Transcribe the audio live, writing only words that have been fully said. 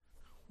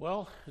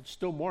Well, it's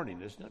still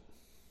morning, isn't it?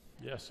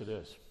 Yes, it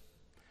is.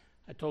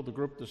 I told the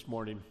group this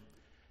morning,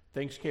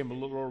 things came a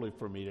little early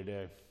for me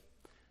today.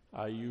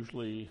 I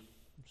usually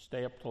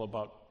stay up till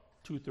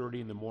about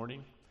 2:30 in the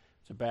morning.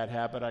 It's a bad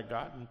habit I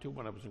got into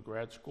when I was in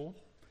grad school.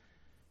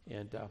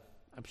 And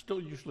I'm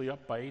still usually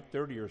up by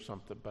 8:30 or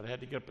something, but I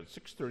had to get up at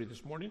 6:30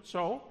 this morning.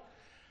 So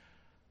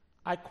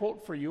I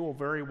quote for you a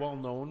very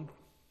well-known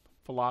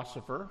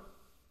philosopher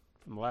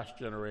from the last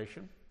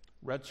generation,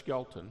 Red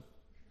Skelton,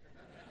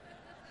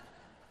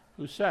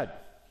 who said,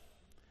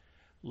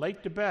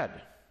 "Late to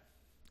bed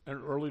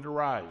and early to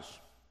rise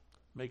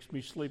makes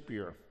me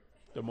sleepier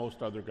than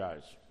most other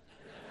guys."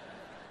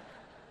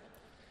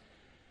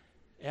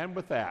 And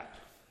with that,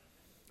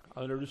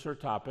 I'll introduce our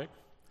topic,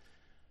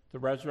 the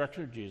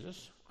resurrection of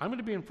Jesus. I'm going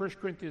to be in 1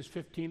 Corinthians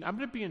 15. I'm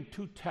going to be in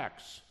two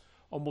texts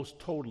almost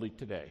totally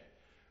today.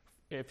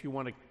 If you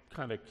want to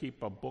kind of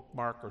keep a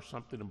bookmark or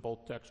something in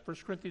both texts,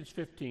 1 Corinthians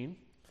 15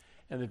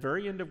 and the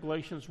very end of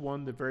Galatians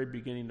 1, the very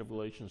beginning of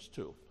Galatians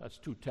 2. That's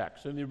two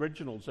texts. In the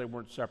originals, they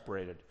weren't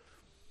separated.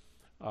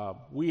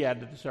 We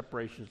added the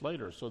separations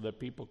later so that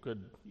people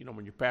could,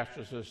 when your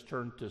pastor says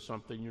turn to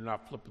something, you're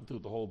not flipping through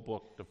the whole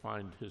book to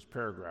find his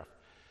paragraph.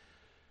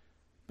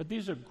 But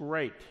these are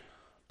great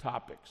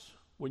topics.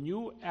 When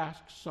you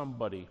ask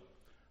somebody,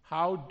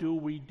 how do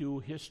we do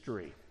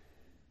history?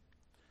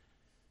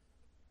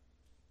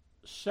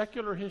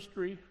 Secular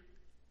history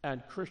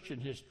and Christian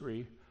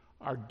history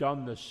are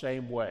done the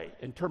same way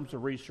in terms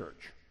of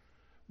research.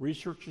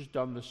 Research is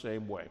done the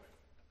same way.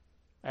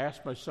 I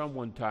asked my son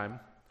one time,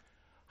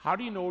 how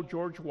do you know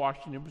George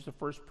Washington was the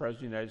first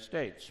president of the United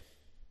States?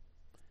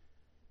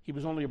 He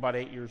was only about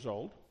 8 years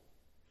old.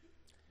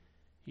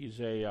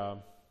 He's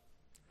a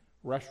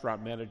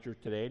restaurant manager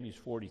today, and he's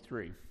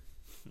 43.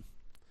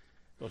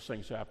 Those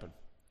things happen.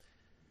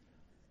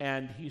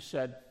 And he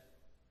said,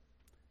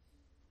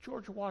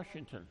 George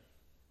Washington,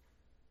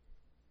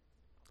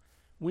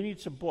 we need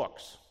some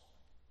books.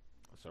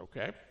 I said,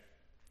 okay.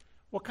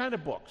 What kind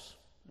of books?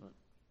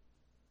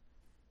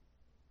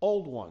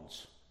 Old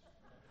ones.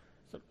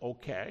 I said,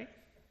 okay.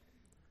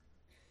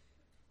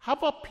 How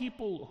about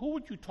people, who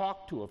would you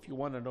talk to if you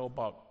want to know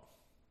about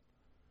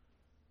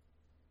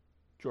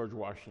George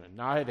Washington?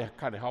 Now, I had to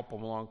kind of help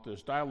him along through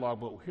this dialogue,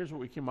 but here's what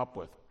we came up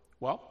with.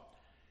 Well,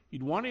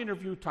 you'd want to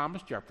interview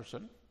Thomas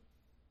Jefferson,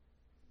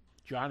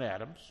 John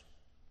Adams,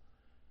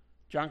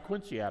 John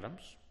Quincy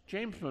Adams,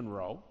 James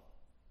Monroe,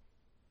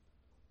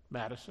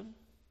 Madison.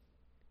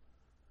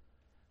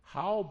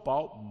 How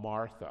about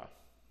Martha?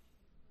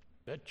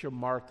 Bet you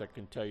Martha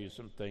can tell you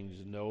some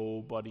things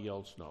nobody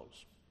else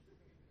knows.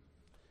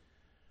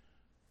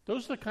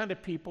 Those are the kind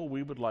of people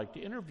we would like to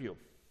interview.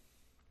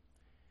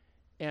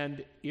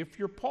 And if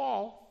you're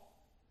Paul,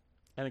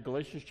 and in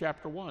Galatians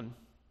chapter 1,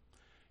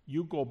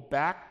 you go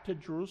back to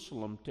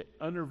Jerusalem to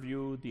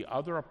interview the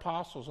other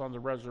apostles on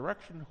the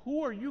resurrection,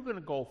 who are you going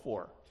to go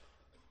for?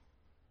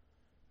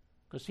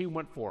 Because he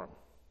went for them.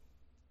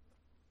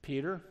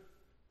 Peter,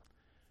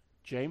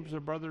 James, the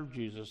brother of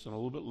Jesus, and a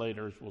little bit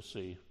later, as we'll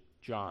see,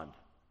 John.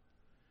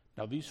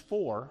 Now these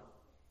four,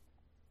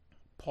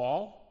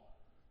 Paul,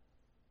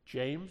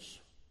 James,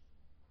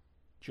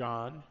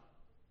 John,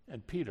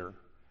 and Peter,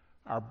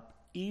 are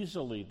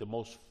easily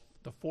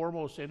the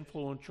foremost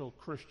influential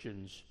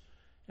Christians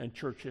in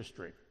church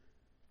history.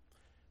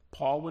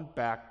 Paul went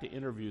back to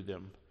interview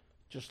them,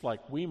 just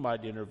like we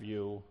might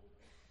interview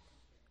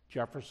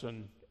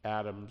Jefferson,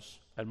 Adams,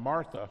 and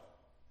Martha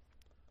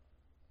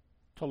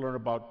to learn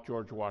about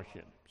George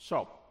Washington.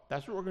 So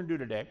that's what we're going to do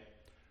today.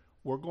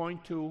 We're going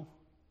to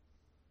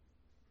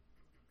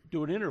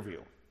do an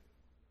interview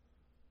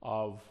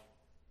of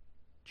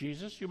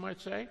Jesus, you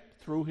might say,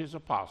 through his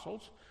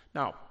apostles.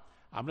 Now,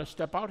 I'm going to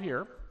step out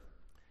here,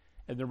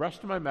 and the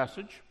rest of my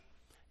message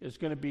is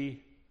going to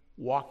be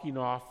walking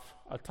off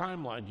a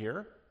timeline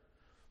here.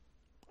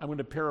 I'm going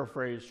to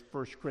paraphrase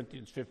 1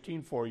 Corinthians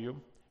 15 for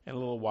you in a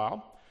little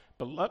while,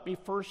 but let me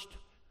first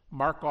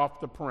mark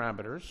off the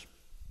parameters.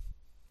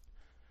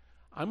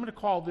 I'm going to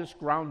call this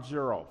ground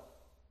zero.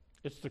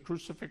 It's the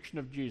crucifixion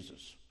of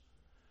Jesus.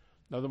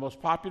 Now, the most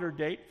popular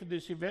date for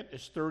this event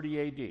is 30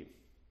 AD.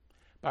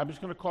 But I'm just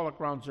going to call it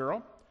ground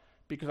zero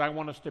because I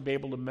want us to be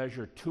able to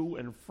measure to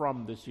and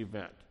from this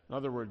event. In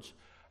other words,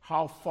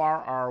 how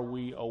far are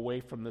we away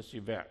from this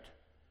event?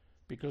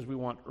 Because we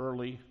want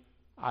early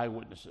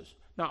eyewitnesses.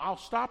 Now, I'll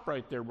stop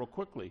right there real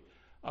quickly.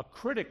 A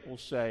critic will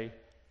say,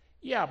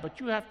 yeah, but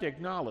you have to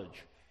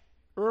acknowledge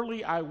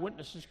early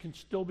eyewitnesses can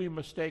still be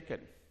mistaken.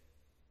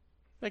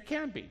 They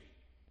can be.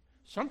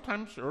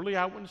 Sometimes early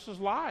eyewitnesses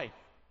lie.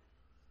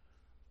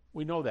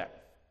 We know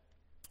that.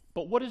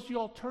 But what is the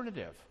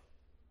alternative?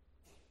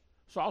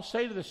 So I'll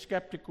say to the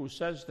skeptic who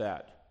says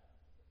that,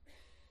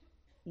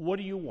 what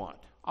do you want?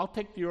 I'll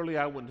take the early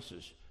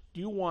eyewitnesses. Do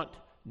you want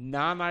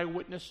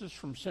non-eyewitnesses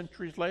from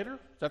centuries later?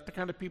 Is that the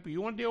kind of people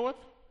you want to deal with?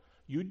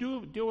 You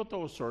do deal with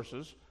those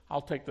sources.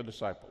 I'll take the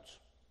disciples.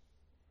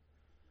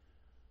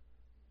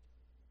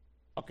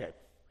 Okay,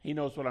 he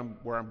knows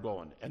where I'm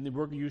going. And then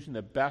we're using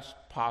the best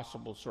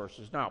possible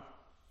sources. Now,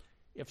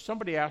 if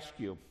somebody asks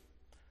you,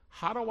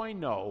 how do I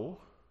know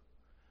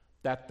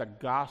that the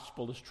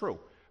gospel is true.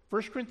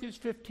 1 Corinthians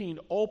 15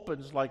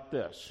 opens like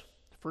this,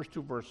 the first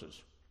two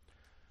verses.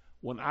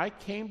 When I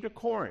came to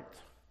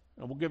Corinth,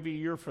 and we'll give you a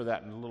year for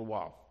that in a little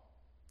while.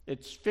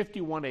 It's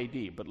 51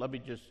 AD, but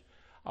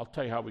I'll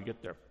tell you how we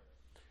get there.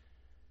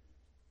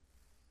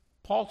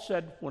 Paul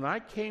said, when I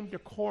came to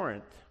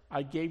Corinth,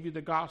 I gave you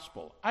the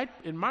gospel.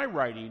 In my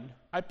writing,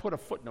 I put a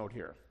footnote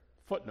here.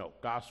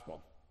 Footnote,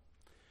 gospel.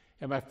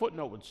 And my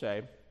footnote would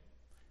say,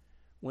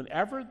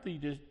 whenever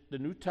the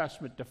New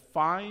Testament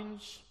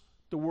defines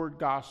the word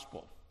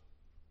gospel,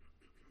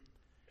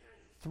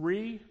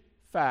 three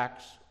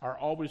facts are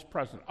always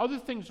present. Other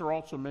things are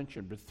also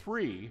mentioned, but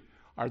three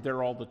are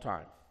there all the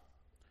time.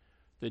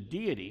 The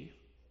deity,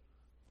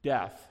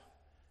 death,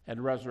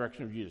 and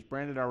resurrection of Jesus.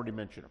 Brandon already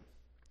mentioned them.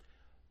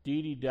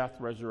 Deity,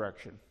 death,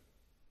 resurrection.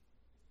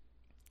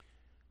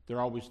 They're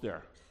always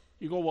there.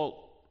 You go,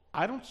 well,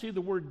 I don't see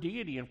the word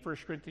deity in 1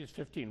 Corinthians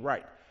 15.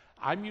 Right.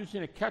 I'm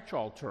using a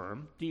catch-all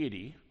term,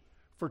 deity,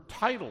 for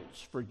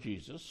titles for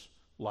Jesus,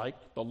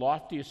 like the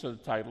loftiest of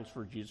the titles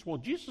for Jesus. Well,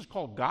 Jesus is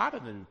called God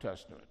in the New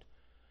Testament.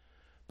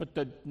 But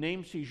the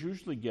names he's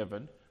usually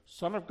given,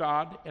 Son of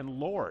God and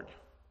Lord.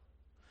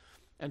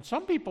 And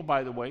some people,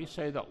 by the way,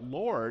 say that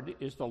Lord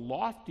is the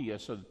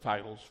loftiest of the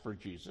titles for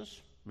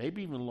Jesus,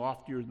 maybe even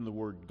loftier than the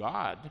word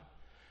God,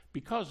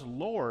 because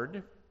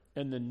Lord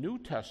in the New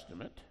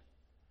Testament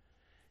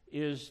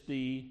is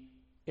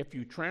if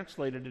you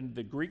translate it into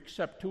the Greek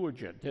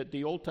Septuagint,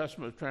 the Old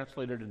Testament was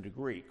translated into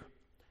Greek,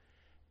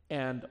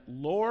 and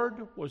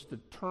Lord was the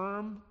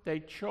term they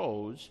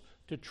chose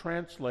to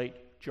translate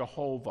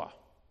Jehovah.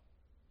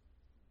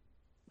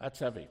 That's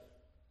heavy.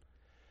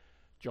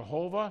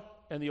 Jehovah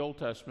in the Old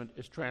Testament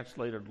is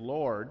translated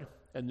Lord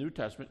in the New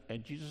Testament,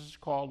 and Jesus is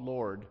called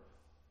Lord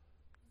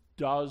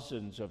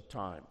dozens of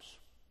times.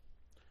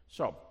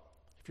 So,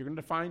 if you're going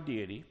to define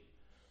deity,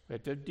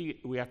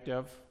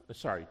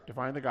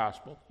 define the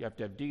gospel, you have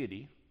to have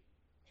deity,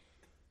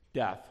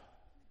 death,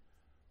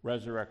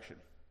 resurrection.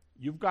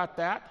 You've got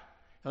that?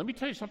 And let me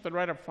tell you something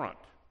right up front.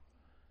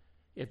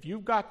 If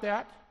you've got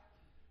that,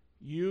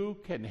 you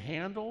can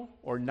handle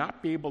or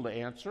not be able to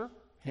answer,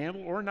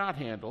 handle or not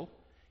handle,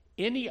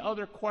 any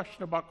other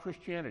question about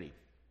Christianity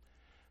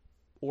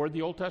or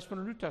the Old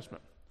Testament or New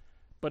Testament.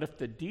 But if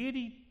the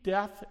deity,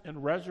 death,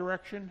 and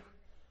resurrection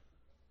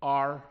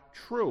are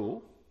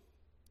true,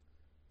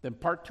 then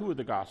part two of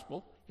the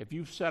gospel, if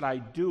you've said I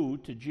do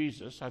to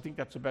Jesus, I think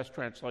that's the best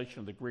translation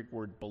of the Greek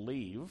word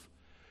believe.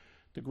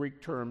 The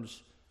Greek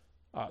terms,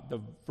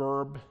 the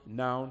verb,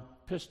 noun,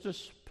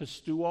 pistis,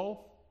 pistuo,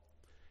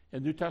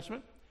 in the New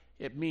Testament,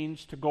 it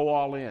means to go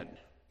all in.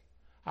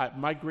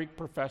 My Greek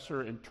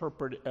professor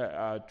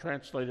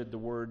translated the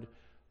word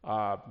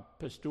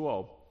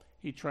pistuo.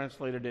 He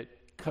translated it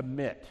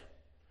commit.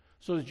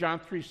 So the John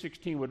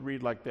 3:16 would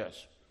read like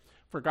this: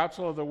 For God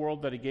so loved the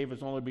world that he gave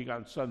his only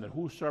begotten Son, that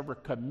whosoever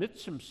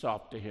commits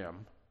himself to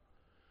him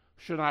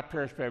should not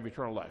perish but have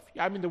eternal life.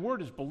 Yeah, I mean, the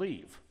word is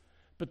believe,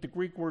 but the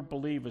Greek word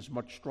believe is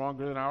much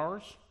stronger than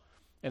ours,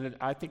 and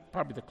I think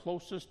probably the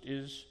closest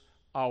is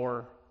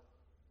our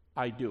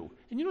I do.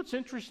 And you know what's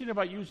interesting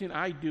about using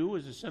I do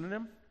as a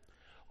synonym?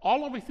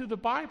 All the way through the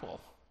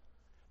Bible,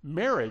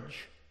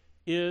 marriage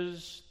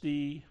is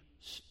the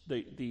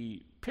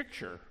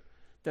picture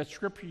that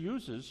Scripture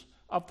uses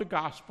of the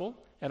gospel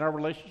and our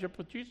relationship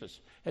with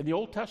Jesus. In the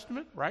Old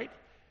Testament, right,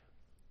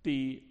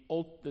 the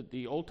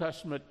Old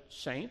Testament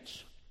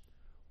saints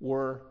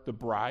were the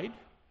bride.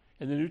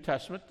 In the New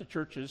Testament, the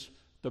church is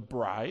the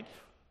bride.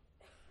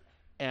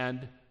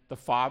 And the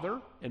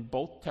Father in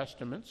both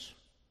Testaments,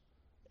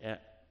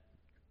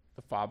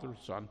 the Father and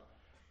Son,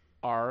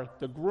 are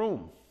the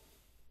groom.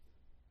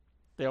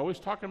 They always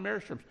talk in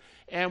marriage terms.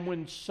 And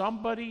when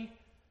somebody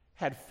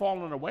had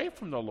fallen away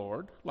from the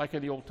Lord, like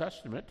in the Old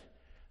Testament,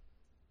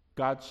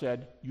 God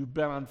said, you've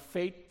been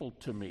unfaithful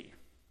to me.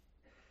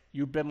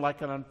 You've been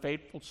like an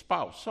unfaithful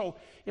spouse. So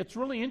it's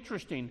really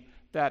interesting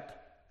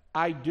that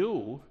I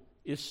do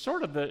is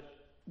sort of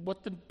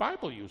what the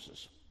Bible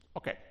uses.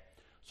 Okay,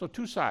 so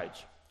two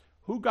sides.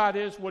 Who God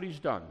is, what he's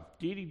done.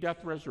 Deity,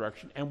 death,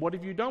 resurrection. And what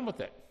have you done with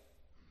it?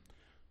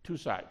 Two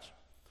sides.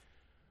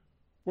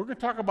 We're going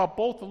to talk about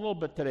both a little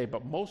bit today,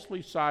 but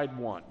mostly side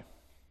one.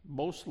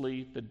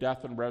 Mostly the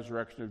death and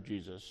resurrection of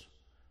Jesus.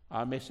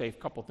 I may say a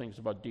couple things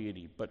about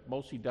deity, but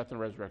mostly death and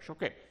resurrection.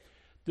 Okay,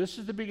 this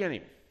is the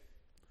beginning.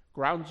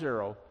 Ground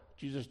zero,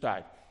 Jesus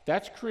died.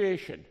 That's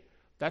creation.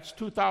 That's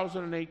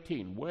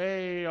 2018,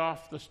 way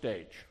off the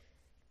stage.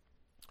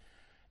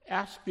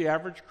 Ask the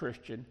average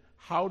Christian,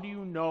 how do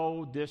you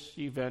know this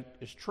event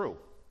is true?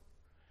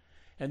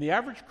 And the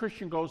average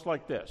Christian goes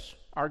like this,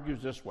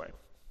 argues this way.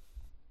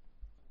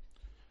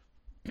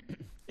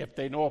 If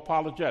they know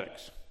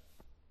apologetics,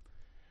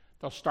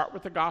 they'll start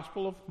with the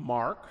Gospel of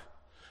Mark.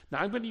 Now,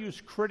 I'm going to use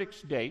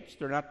critics' dates.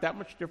 They're not that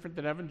much different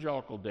than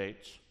evangelical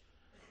dates.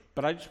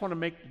 But I just want to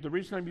make, the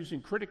reason I'm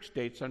using critics'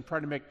 dates, I'm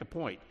trying to make the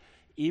point.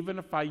 Even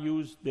if I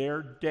use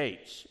their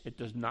dates, it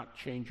does not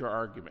change your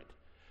argument.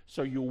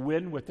 So you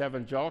win with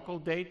evangelical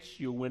dates,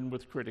 you win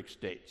with critics'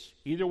 dates.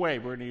 Either way,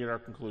 we're going to get our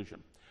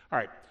conclusion. All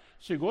right,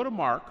 so you go to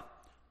Mark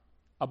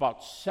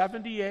about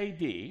 70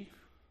 AD,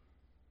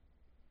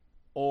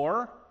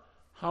 or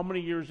how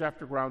many years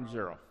after ground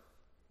zero?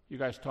 You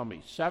guys tell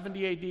me.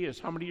 70 AD is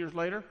how many years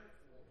later?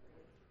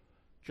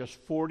 Just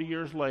 40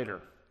 years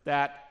later.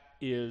 That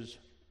is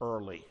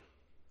early.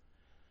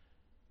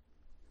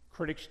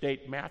 Critics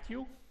date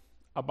Matthew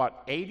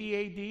about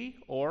 80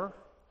 AD, or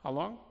how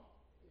long?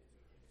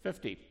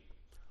 50.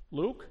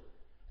 Luke,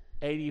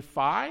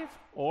 85,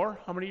 or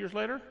how many years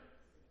later?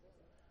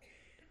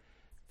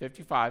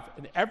 55.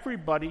 And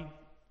everybody,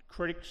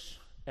 critics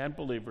and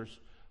believers,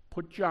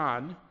 put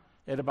John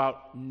at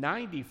about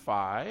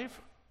 95,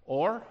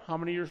 or how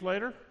many years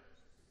later?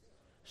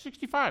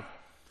 65.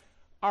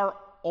 Our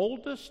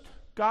oldest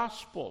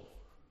gospel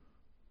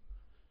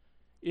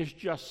is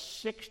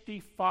just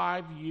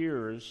 65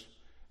 years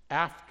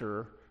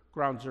after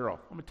ground zero.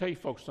 I'm going to tell you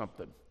folks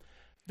something.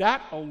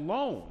 That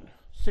alone,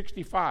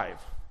 65,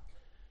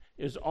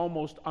 is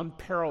almost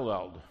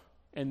unparalleled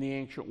in the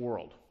ancient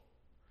world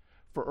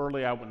for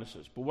early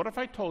eyewitnesses. But what if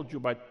I told you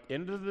by the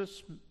end of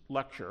this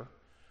lecture,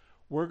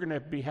 we're going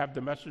to have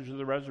the message of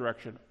the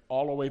resurrection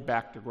all the way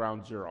back to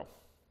ground zero?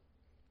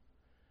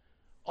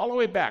 All the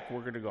way back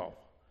we're going to go.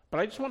 But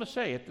I just want to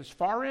say, at this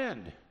far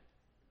end,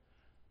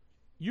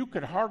 you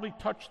could hardly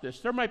touch this.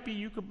 There might be,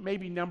 you could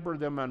maybe number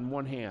them on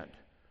one hand.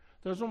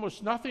 There's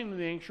almost nothing in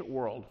the ancient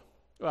world.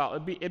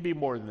 Well, it'd be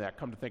more than that,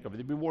 come to think of it.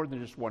 It'd be more than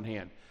just one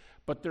hand.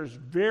 But there's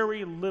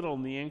very little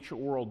in the ancient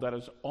world that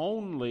is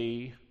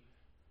only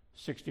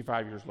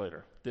 65 years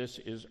later. This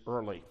is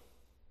early.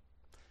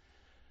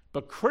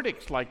 But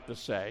critics like to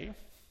say,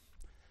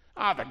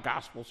 the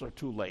Gospels are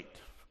too late.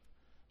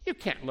 You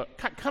can't look.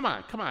 Come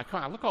on.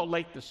 Look how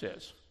late this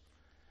is.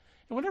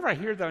 And whenever I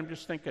hear that, I'm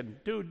just thinking,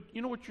 dude,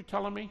 you know what you're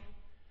telling me?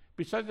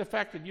 Besides the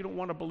fact that you don't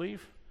want to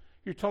believe,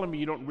 you're telling me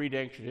you don't read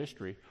ancient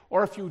history.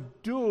 Or if you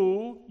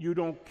do, you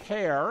don't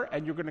care,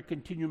 and you're going to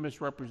continue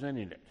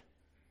misrepresenting it.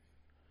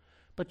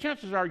 But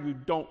chances are you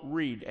don't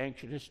read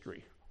ancient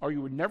history, or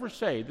you would never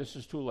say this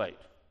is too late.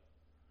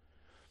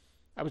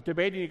 I was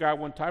debating a guy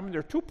one time, and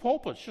there are two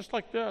pulpits just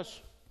like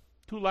this,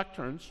 two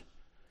lecterns,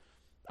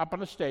 up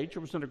on a stage. It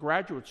was in a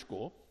graduate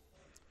school,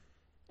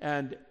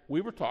 and we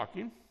were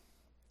talking,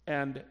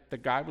 and the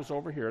guy was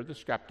over here, the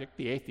skeptic,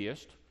 the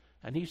atheist,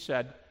 and he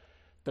said,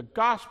 the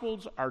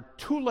Gospels are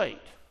too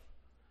late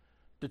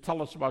to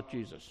tell us about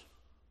Jesus.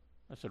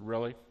 I said,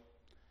 really?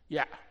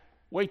 Yeah,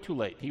 way too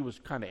late. He was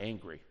kind of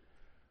angry.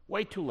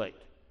 Way too late.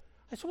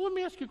 I said, well, let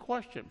me ask you a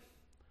question.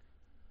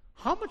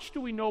 How much do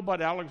we know about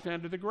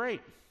Alexander the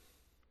Great?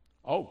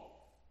 Oh,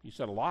 he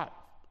said a lot.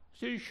 I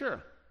said, are you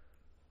sure?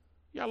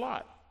 Yeah, a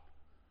lot.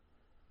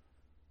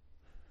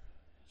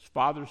 His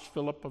father's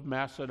Philip of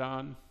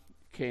Macedon,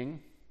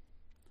 king.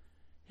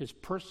 His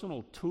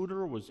personal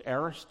tutor was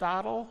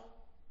Aristotle.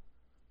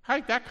 I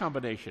like that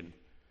combination.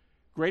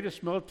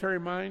 Greatest military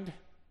mind,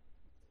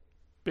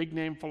 big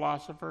name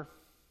philosopher.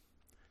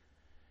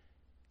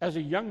 As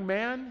a young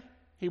man,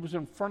 he was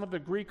in front of the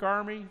Greek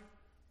army.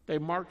 They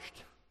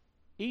marched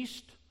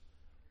east.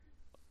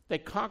 They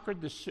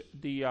conquered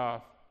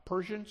the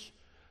Persians,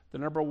 the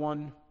number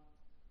one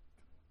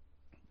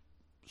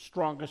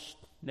strongest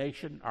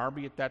nation,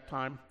 army at that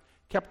time.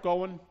 Kept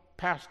going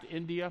past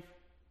India.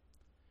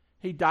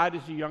 He died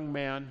as a young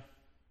man,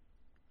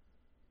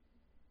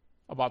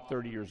 about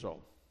 30 years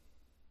old.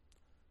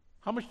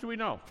 How much do we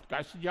know? The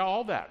guy said, yeah,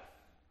 all that.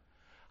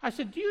 I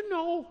said, do you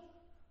know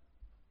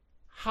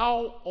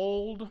how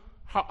old,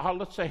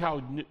 let's say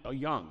how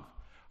young,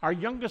 our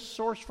youngest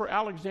source for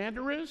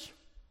Alexander is?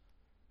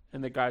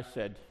 And the guy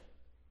said,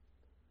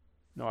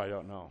 no, I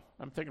don't know.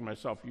 I'm thinking to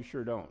myself, you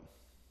sure don't.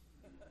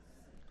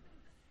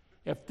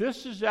 If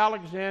this is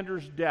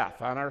Alexander's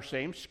death on our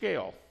same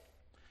scale,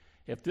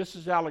 if this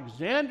is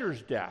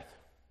Alexander's death,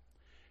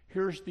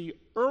 here's the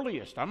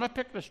earliest, I'm not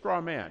picking a straw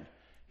man,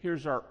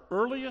 here's our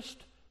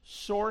earliest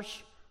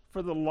source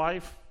for the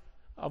life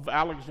of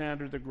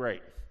Alexander the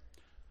Great.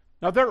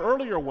 Now, there are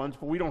earlier ones,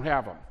 but we don't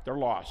have them. They're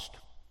lost.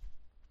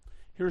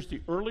 Here's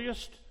the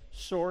earliest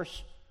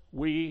source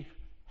we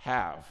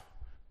have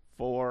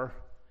for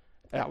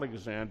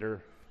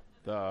Alexander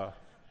the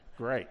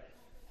Great.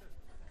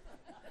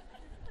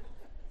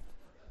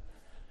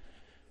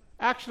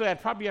 Actually,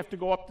 I'd probably have to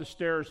go up the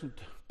stairs and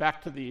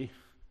back to the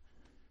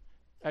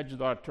edge of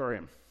the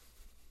auditorium.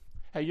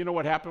 Hey, you know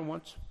what happened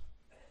once?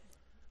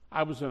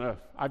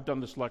 I've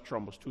done this lecture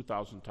almost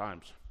 2,000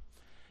 times.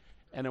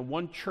 And in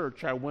one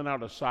church, I went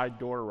out a side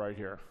door right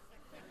here.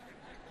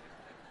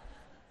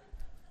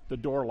 The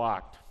door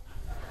locked.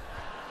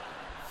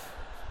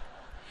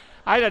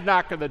 I had to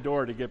knock on the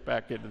door to get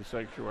back into the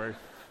sanctuary.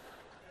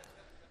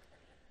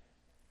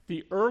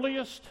 The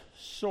earliest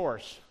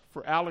source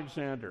for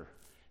Alexander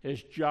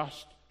is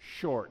just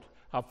short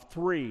of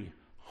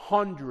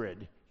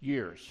 300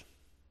 years.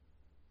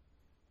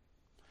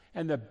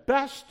 And the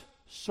best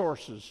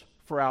sources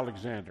for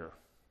Alexander,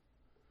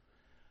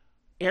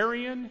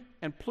 Arian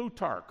and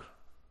Plutarch,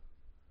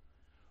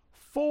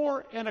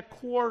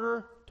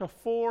 4.25 to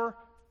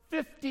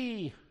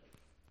 450.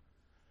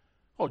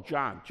 Oh,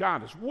 John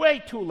is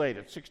way too late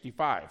at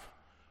 65.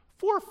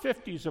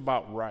 450 is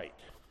about right.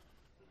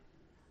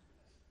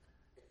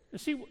 And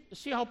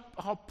see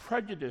how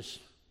prejudiced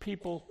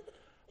people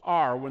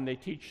are when they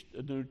teach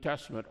the New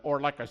Testament, or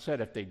like I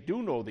said, if they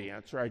do know the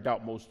answer, I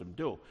doubt most of them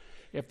do.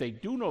 If they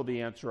do know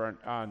the answer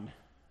on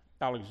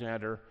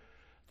Alexander,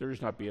 they're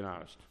just not being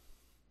honest.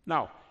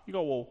 Now, you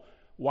go, well,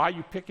 why are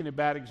you picking a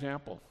bad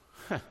example?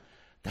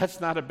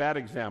 That's not a bad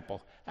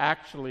example.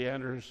 Actually,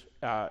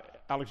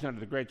 Alexander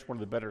the Great is one of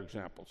the better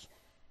examples.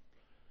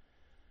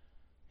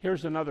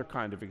 Here's another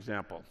kind of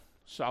example.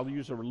 So I'll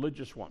use a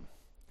religious one.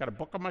 Got a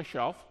book on my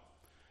shelf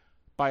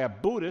by a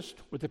Buddhist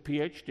with a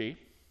PhD.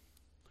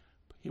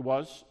 He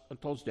was,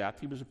 until his death,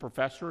 he was a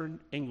professor in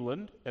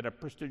England at a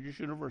prestigious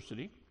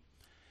university.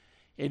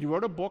 And he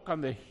wrote a book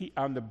on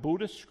the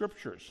Buddhist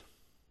scriptures.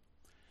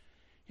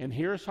 And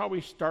here's how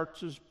he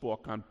starts his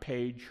book on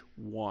page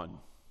 1.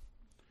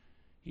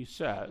 He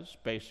says,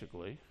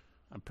 basically,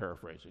 I'm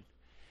paraphrasing,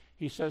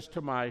 he says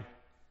to my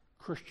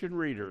Christian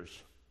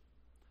readers,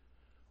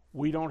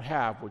 we don't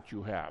have what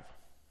you have.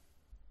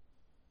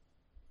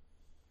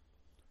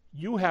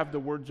 You have the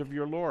words of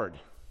your Lord.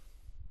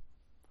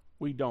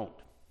 We don't.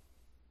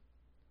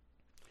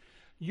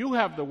 You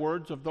have the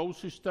words of those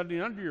who study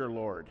under your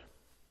Lord.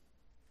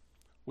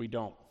 We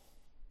don't.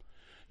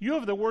 You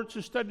have the words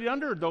who study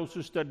under those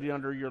who study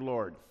under your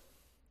Lord.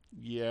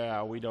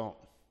 Yeah, we don't.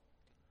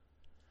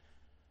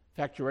 In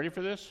fact, you ready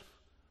for this?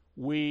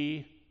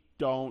 We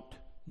don't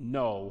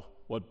know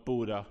what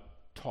Buddha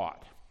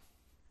taught.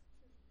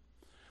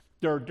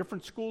 There are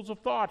different schools of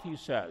thought, he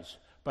says,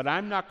 but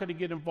I'm not going to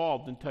get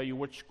involved and tell you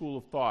which school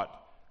of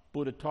thought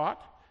Buddha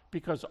taught,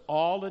 because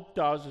all it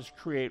does is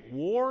create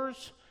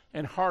wars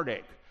and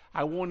heartache.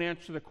 I won't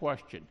answer the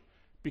question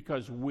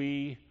because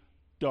we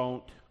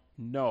don't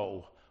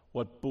know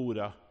what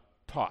Buddha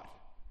taught.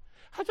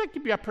 I'd like to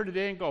be up here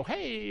today and go,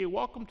 hey,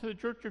 welcome to the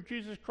Church of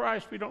Jesus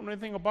Christ. We don't know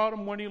anything about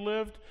him when he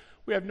lived.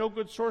 We have no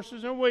good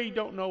sources, and we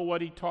don't know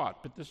what he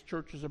taught, but this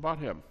church is about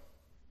him.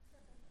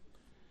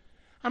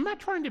 I'm not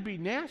trying to be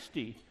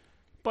nasty,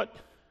 but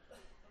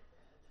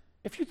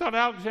if you thought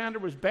Alexander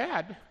was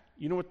bad,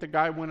 you know what the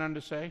guy went on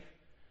to say?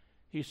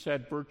 He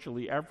said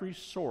virtually every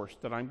source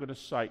that I'm going to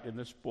cite in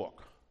this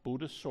book,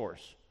 Buddha's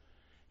source,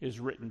 is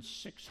written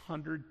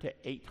 600 to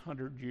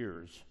 800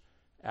 years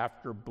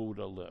after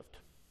Buddha lived.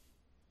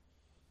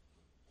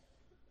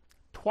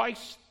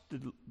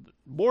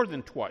 More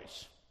than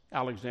twice,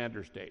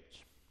 Alexander's dates.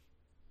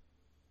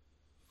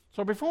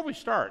 So before we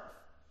start,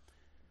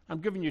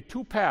 I'm giving you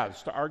 2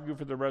 paths to argue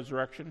for the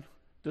resurrection.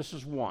 This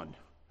is one.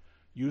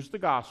 Use the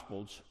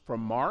Gospels from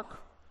Mark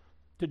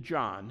to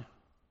John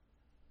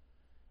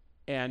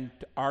and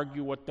to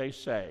argue what they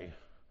say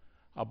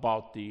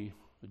about the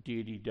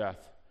deity,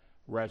 death,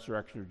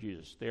 resurrection of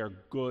Jesus. They are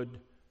good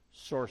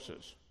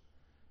sources.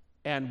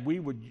 And we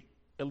would,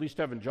 at least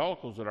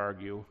evangelicals would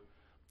argue,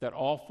 that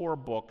all 4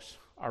 books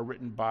are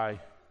written by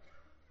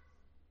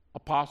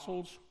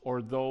apostles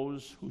or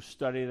those who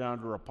studied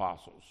under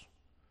apostles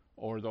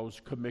or those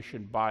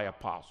commissioned by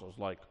apostles,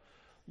 like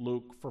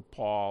Luke for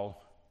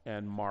Paul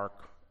and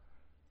Mark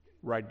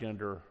right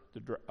under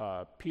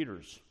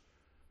Peter's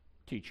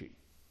teaching.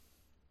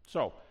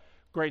 So,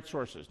 great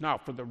sources. Now,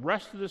 for the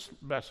rest of this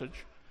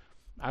message,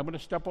 I'm going to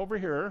step over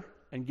here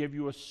and give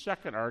you a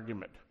second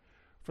argument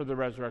for the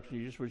resurrection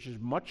of Jesus, which is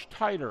much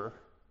tighter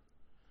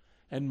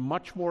and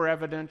much more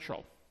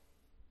evidential.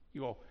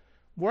 You go,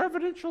 more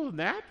evidential than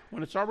that?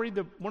 When it's already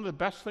one of the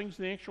best things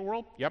in the ancient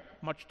world? Yep,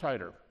 much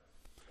tighter.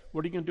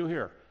 What are you going to do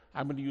here?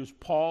 I'm going to use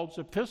Paul's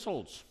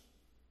epistles.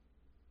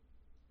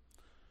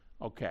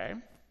 Okay.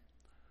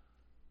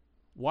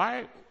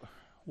 Why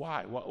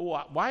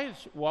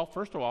is, well,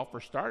 first of all, for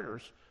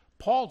starters,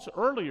 Paul's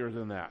earlier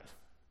than that.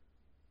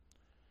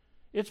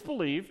 It's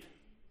believed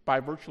by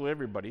virtually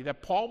everybody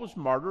that Paul was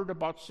martyred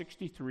about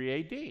 63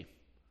 AD.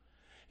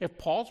 If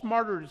Paul's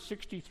martyred at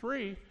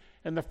 63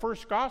 and the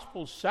first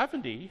gospel is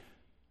 70,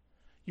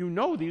 you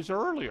know these are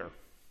earlier.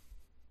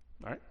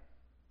 Right?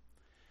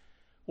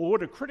 Well,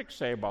 what do critics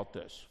say about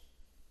this?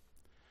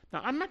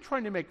 Now, I'm not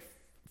trying to make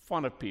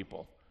fun of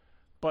people,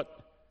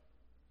 but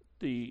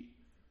the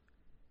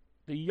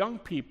young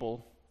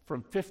people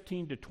from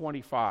 15 to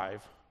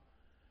 25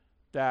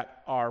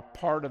 that are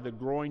part of the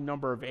growing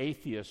number of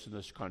atheists in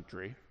this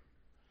country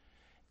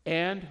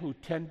and who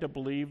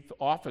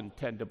often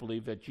tend to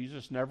believe that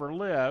Jesus never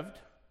lived,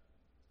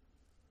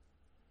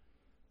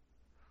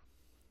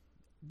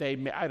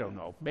 I don't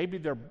know,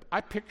 maybe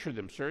I picture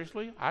them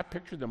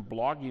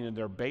blogging in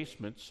their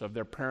basements of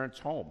their parents'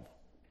 home.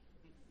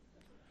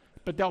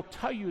 But they'll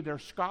tell you they're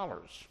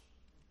scholars.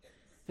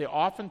 They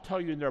often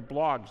tell you in their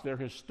blogs they're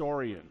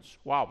historians.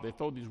 Wow, they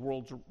throw these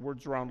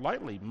words around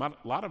lightly. A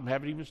lot of them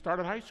haven't even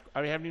started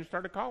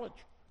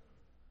college.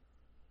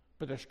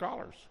 But they're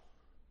scholars.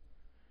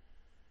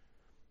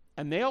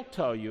 And they'll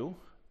tell you,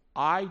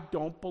 I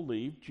don't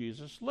believe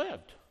Jesus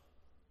lived.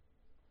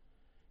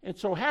 And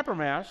so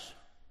Habermas,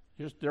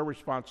 here's their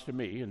response to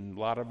me, and a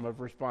lot of them have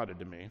responded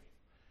to me.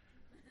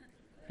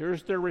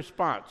 Here's their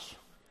response.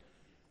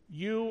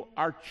 You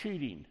are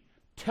cheating.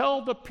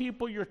 Tell the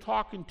people you're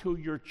talking to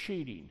you're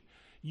cheating.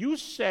 You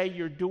say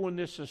you're doing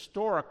this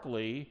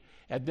historically,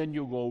 and then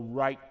you go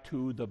right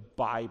to the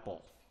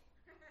Bible.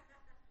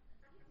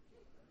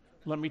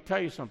 Let me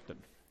tell you something.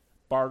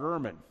 Bart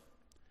Ehrman,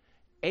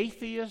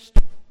 atheist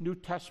New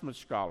Testament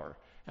scholar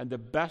and the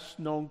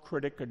best-known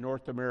critic in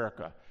North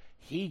America,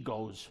 he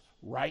goes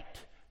right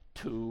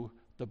to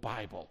the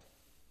Bible.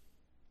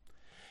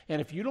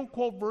 And if you don't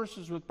quote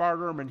verses with Bart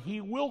Ehrman,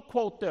 he will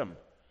quote them.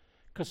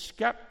 Because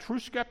true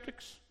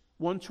skeptics,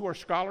 ones who are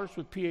scholars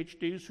with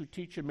PhDs who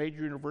teach in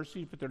major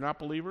universities but they're not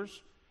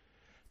believers,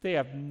 they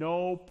have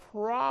no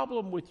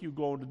problem with you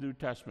going to the New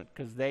Testament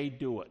because they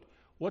do it.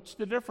 What's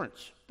the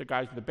difference? The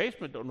guys in the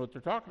basement don't know what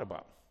they're talking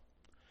about.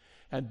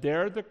 And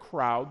they're the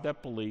crowd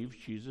that believes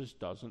Jesus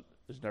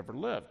has never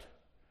lived.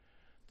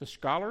 The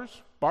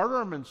scholars, Bart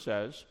Ehrman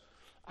says,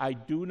 I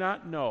do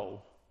not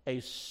know a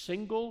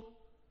single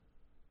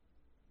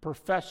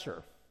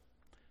professor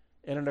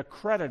in an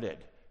accredited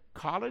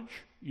college,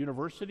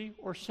 university,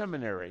 or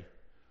seminary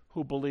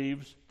who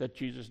believes that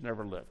Jesus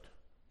never lived.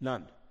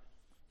 None.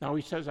 Now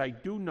he says, I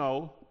do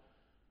know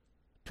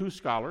two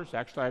scholars.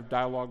 Actually, I have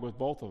dialogue with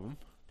both of them,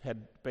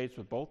 had debates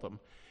with both of them.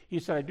 He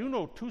said, I do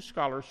know two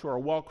scholars who are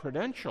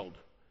well-credentialed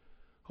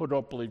who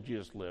don't believe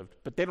Jesus lived,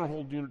 but they don't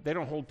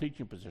hold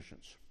teaching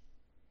positions.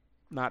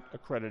 Not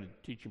accredited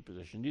teaching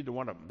positions, neither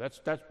one of them. That's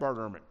Bart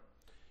Ehrman.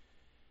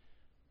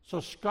 So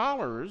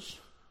scholars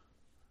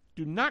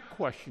do not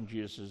question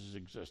Jesus'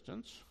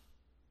 existence,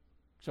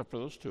 except for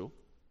those two.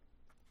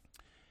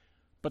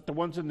 But the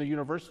ones in the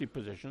university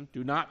position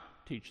do not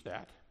teach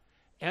that.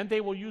 And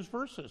they will use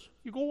verses.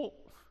 You go, well,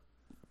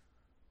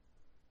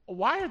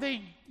 why are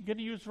they going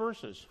to use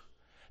verses?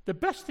 The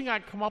best thing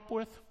I'd come up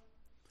with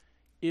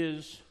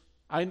is,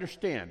 I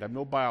understand, I'm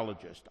no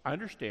biologist, I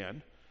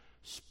understand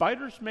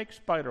spiders make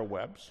spider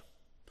webs.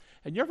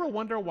 And you ever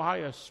wonder why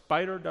a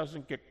spider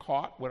doesn't get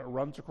caught when it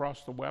runs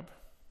across the web?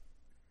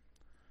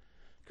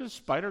 Because a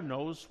spider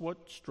knows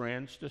what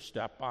strands to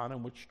step on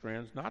and which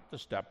strands not to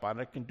step on.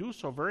 It can do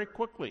so very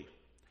quickly.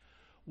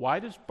 Why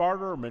does Bart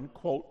Ehrman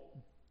quote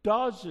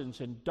dozens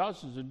and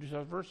dozens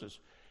of verses?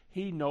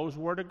 He knows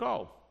where to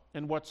go.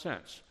 In what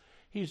sense?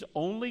 He's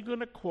only going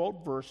to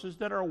quote verses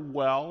that are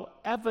well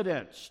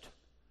evidenced.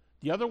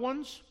 The other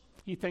ones,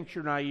 he thinks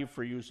you're naive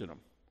for using them.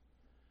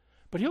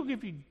 But he'll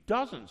give you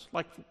dozens,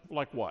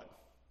 like what?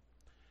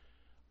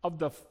 Of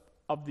the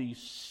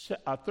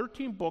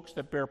 13 books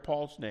that bear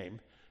Paul's name,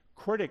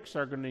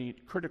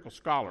 critical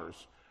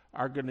scholars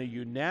are going to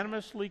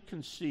unanimously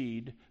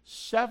concede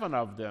 7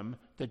 of them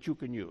that you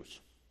can use.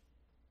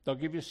 They'll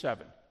give you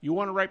 7. You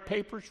want to write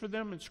papers for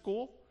them in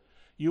school?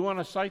 You want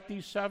to cite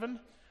these 7?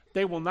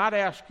 They will not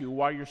ask you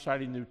why you're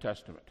citing the New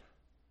Testament.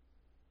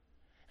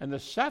 And the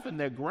 7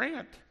 they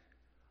grant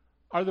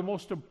are the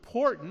most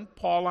important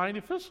Pauline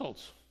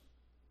epistles.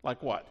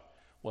 Like what?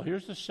 Well,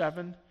 here's the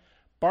 7.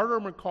 Bart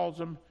Ehrman calls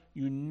them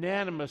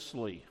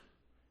unanimously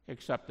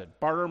accepted.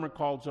 Bart Ehrman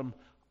calls them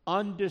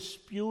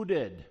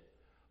undisputed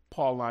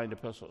Pauline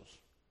epistles.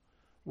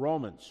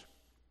 Romans,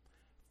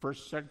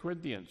 1st, 2nd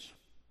Corinthians,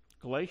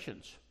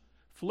 Galatians,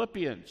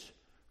 Philippians,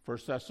 1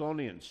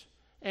 Thessalonians,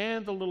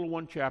 and the little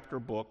one-chapter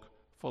book,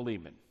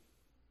 Philemon.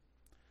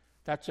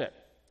 That's it.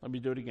 Let me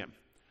do it again.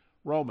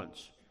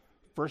 Romans,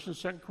 1st and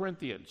 2nd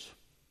Corinthians,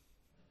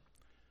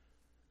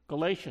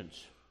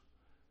 Galatians,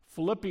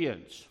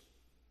 Philippians,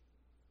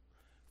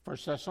 1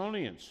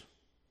 Thessalonians,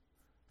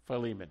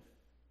 Philemon.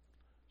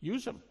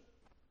 Use them.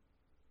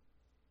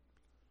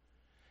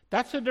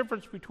 That's the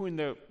difference between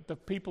the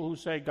people who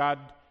say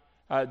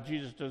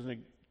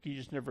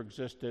Jesus never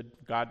existed,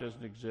 God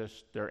doesn't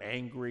exist, they're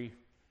angry,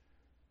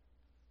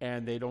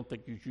 and they don't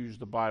think you should use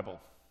the Bible.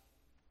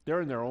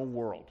 They're in their own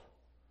world.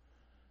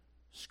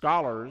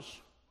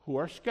 Scholars who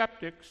are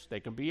skeptics, they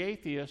can be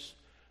atheists,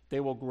 they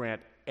will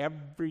grant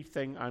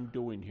everything I'm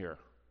doing here.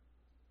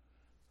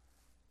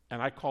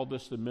 And I call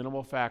this the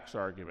minimal facts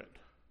argument.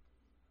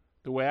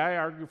 The way I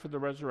argue for the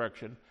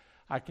resurrection,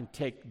 I can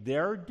take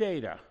their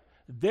data,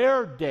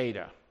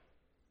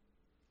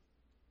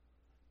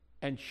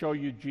 and show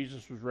you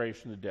Jesus was raised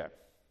from the dead.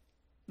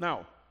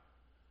 Now,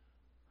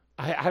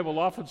 I will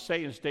often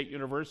say in state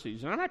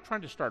universities, and I'm not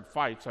trying to start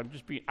fights,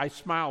 I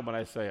smile when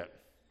I say it.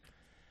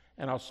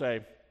 And I'll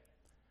say,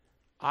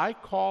 I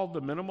call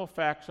the minimal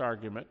facts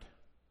argument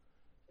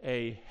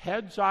a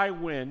heads I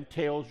win,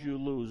 tails you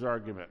lose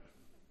argument.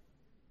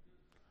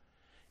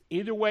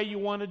 Either way you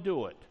want to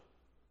do it,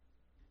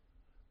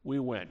 we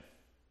win.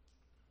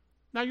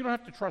 Now, you don't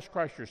have to trust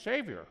Christ your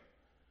Savior,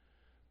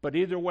 but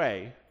either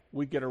way,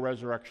 we get a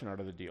resurrection out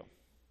of the deal.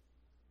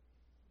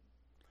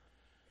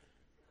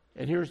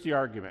 And here's the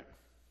argument.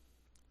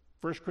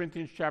 1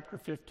 Corinthians chapter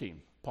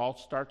 15, Paul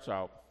starts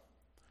out,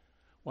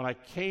 when I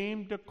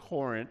came to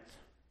Corinth,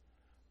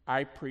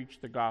 I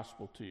preached the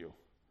gospel to you.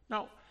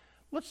 Now,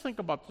 let's think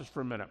about this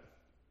for a minute.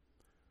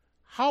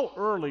 How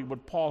early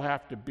would Paul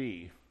have to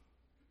be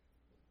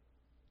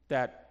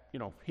that,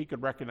 he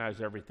could recognize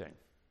everything?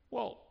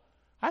 Well,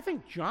 I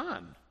think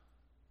John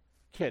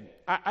can.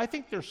 I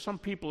think there's some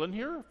people in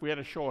here, if we had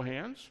a show of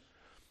hands,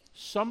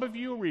 Some of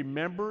you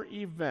remember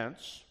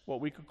events, what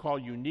we could call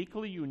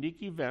uniquely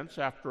unique events,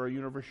 after a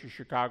University of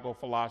Chicago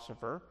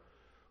philosopher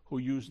who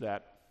used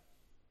that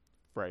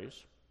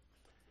phrase.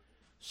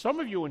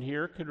 Some of you in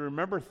here can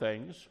remember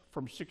things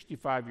from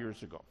 65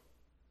 years ago.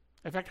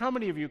 In fact, how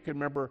many of you can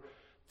remember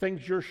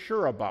things you're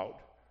sure about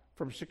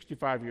from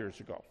 65 years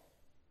ago?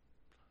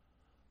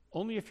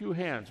 Only a few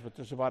hands, but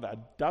there's about a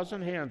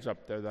dozen hands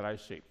up there that I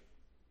see.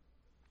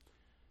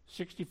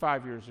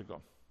 65 years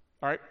ago.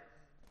 All right.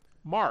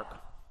 Mark,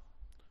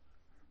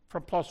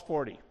 from Plus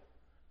 40.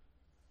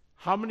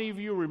 How many of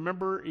you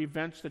remember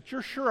events that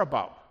you're sure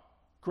about?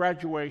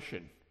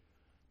 Graduation,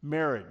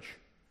 marriage,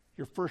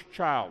 your first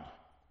child,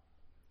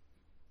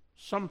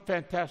 some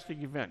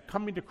fantastic event,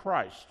 coming to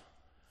Christ.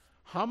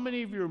 How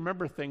many of you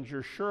remember things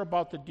you're sure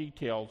about the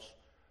details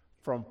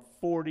from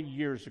 40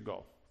 years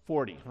ago?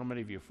 40. How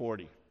many of you?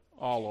 40.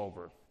 All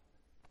over.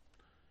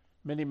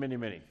 Many, many,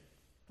 many.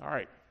 All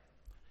right.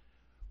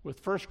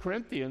 With 1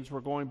 Corinthians, we're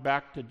going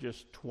back to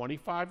just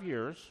 25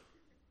 years.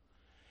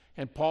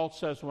 And Paul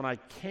says, when I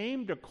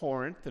came to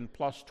Corinth in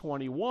Plus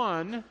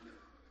 21,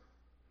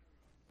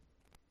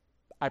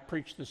 I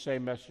preached the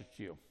same message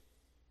to you.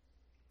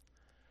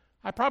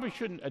 I probably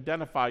shouldn't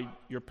identify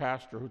your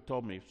pastor who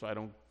told me so I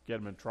don't get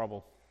him in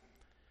trouble.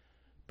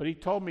 But he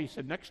told me, he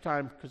said, next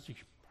time, because he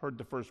heard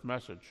the first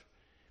message,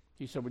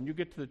 he said, when you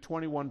get to the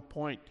 21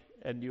 point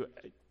and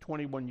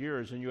 21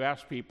 years and you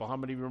ask people how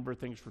many remember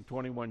things from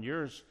 21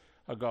 years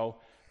ago,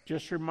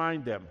 just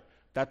remind them,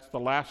 that's the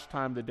last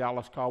time the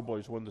Dallas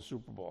Cowboys won the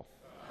Super Bowl.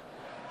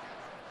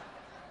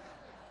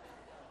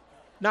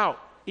 Now,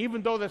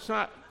 even though that's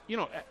not,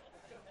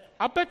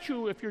 I'll bet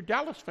you if you're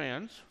Dallas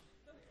fans,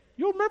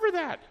 you'll remember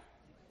that.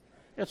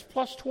 It's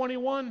Plus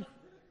 21.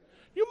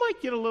 You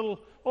might get a little,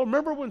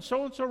 remember when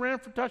so-and-so ran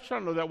for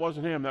touchdown? No, that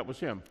wasn't him, that was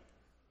him.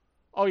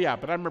 Oh, yeah,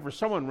 but I remember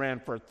someone ran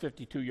for a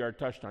 52-yard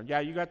touchdown. Yeah,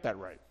 you got that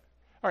right.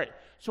 All right,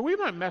 so we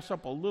might mess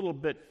up a little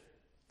bit.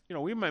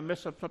 We might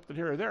mess up something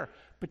here or there,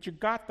 but you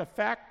got the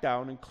fact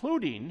down,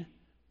 including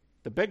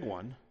the big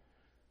one,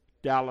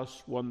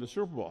 Dallas won the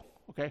Super Bowl,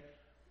 okay?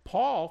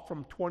 Paul,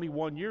 from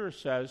 21 years,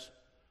 says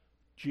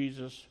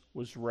Jesus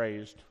was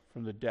raised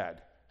from the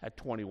dead at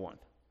 21.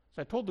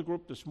 So I told the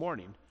group this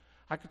morning,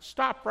 I could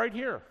stop right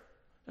here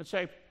and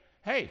say,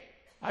 hey,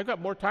 I've got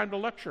more time to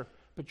lecture,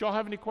 but y'all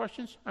have any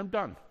questions? I'm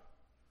done.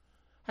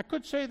 I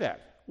could say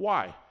that.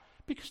 Why?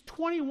 Because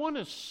 21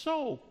 is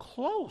so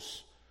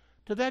close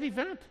to that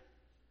event.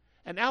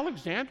 And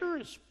Alexander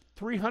is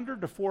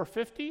 300 to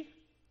 450.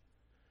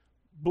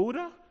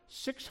 Buddha,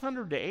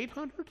 600 to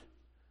 800.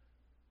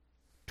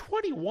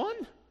 21?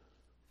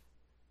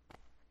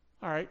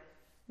 All right.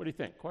 What do you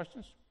think?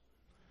 Questions?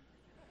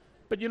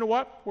 But you know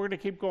what? We're going to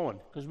keep going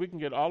because we can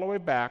get all the way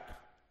back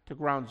to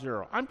ground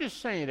zero. I'm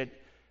just saying that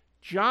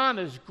John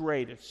is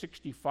great at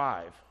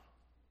 65.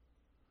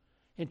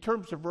 In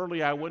terms of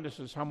early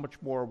eyewitnesses, how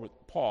much more with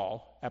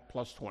Paul at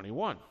Plus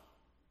 21?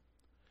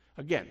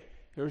 Again,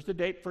 here's the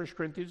date 1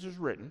 Corinthians is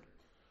written.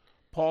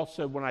 Paul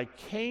said, when I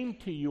came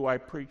to you, I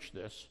preached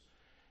this.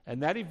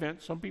 And that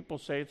event, some people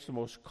say it's the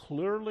most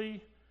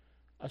clearly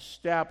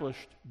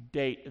established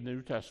date in the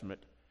New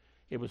Testament.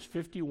 It was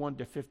 51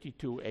 to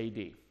 52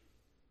 AD.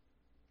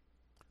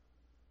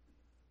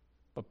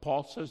 But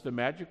Paul says the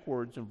magic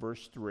words in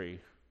verse 3,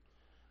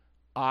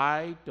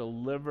 I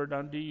delivered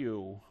unto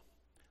you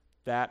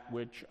that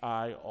which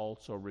I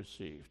also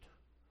received.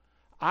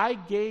 I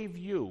gave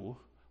you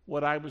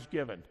what I was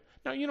given.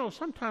 Now,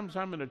 sometimes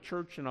I'm in a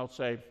church and I'll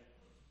say,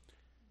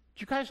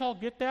 did you guys all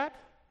get that?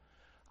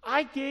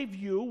 I gave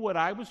you what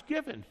I was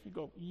given. You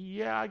go,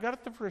 yeah, I got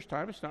it the first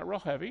time. It's not real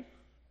heavy.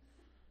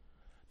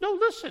 No,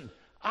 listen,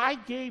 I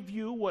gave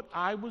you what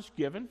I was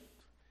given.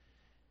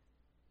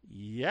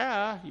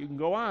 Yeah, you can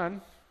go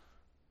on.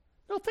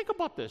 No, think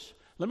about this.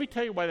 Let me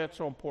tell you why that's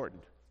so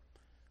important.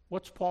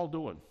 What's Paul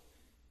doing?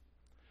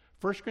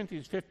 1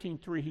 Corinthians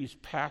 15:3, he's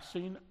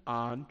passing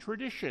on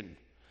tradition.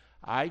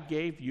 I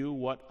gave you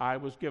what I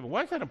was given.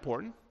 Why is that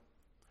important?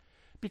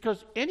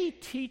 Because any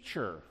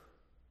teacher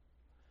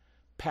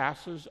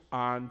passes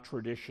on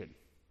tradition.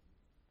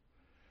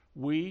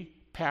 We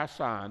pass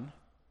on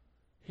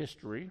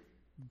history,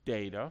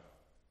 data,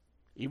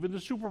 even the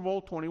Super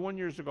Bowl 21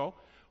 years ago,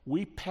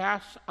 we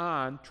pass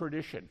on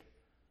tradition.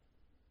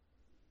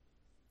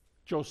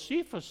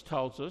 Josephus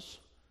tells us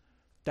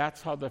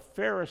that's how the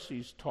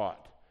Pharisees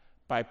taught,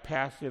 by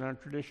passing on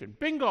tradition.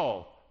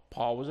 Bingo!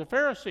 Paul was a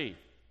Pharisee.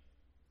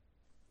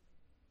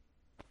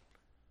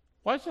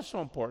 Why is this so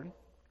important?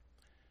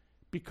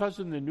 Because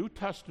in the New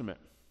Testament,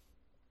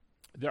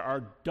 there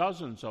are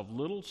dozens of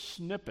little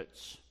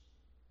snippets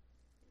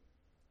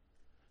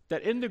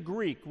that in the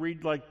Greek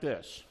read like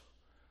this.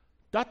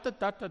 Da da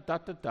da da da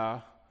da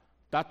da,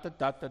 da da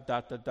da da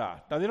da da da.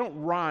 Now they don't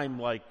rhyme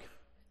like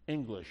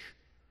English,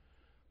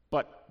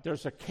 but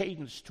there's a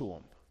cadence to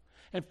them.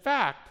 In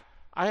fact,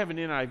 I have an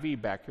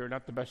NIV back here,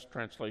 not the best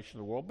translation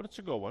in the world, but it's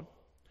a good one.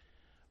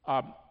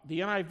 The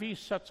NIV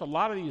sets a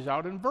lot of these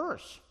out in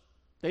verse.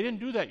 They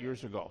didn't do that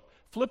years ago.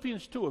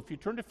 Philippians 2, if you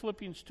turn to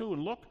Philippians 2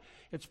 and look,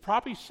 it's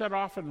probably set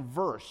off in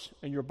verse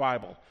in your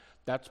Bible.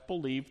 That's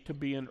believed to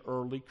be an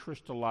early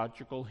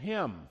Christological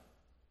hymn.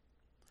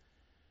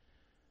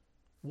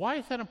 Why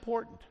is that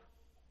important?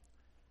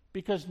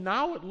 Because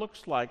now it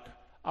looks like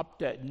up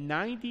to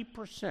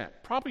 90%,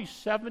 probably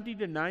 70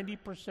 to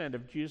 90%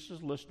 of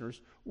Jesus'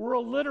 listeners were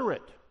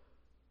illiterate.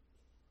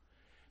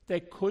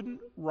 They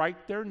couldn't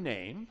write their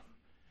name,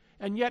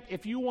 and yet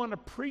if you want to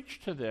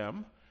preach to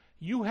them,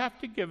 you have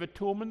to give it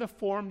to them in the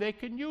form they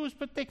can use,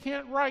 but they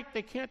can't write,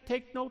 they can't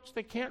take notes,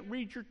 they can't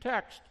read your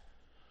text.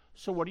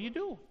 So what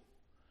do?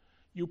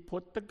 You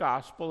put the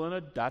gospel in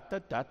a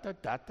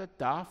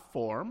da-da-da-da-da-da-da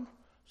form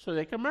so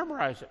they can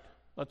memorize it.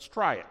 Let's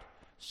try it.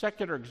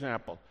 Secular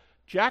example.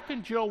 Jack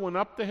and Jill went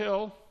up the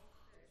hill.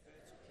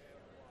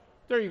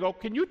 There you go.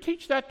 Can you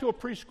teach that to a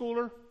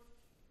preschooler?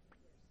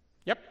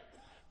 Yep.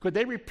 Could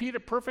they repeat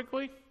it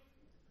perfectly?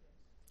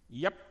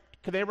 Yep.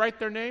 Could they write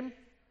their name?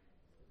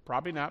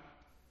 Probably not.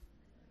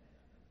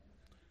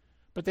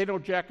 But they know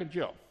Jack and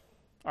Jill.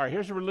 All right,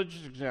 here's a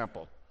religious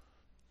example.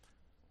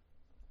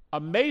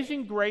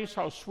 Amazing grace,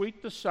 how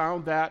sweet the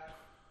sound that...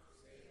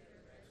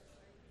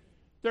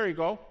 There you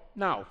go.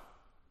 Now,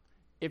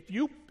 if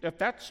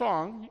that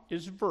song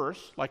is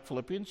verse, like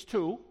Philippians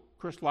 2,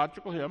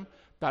 Christological hymn,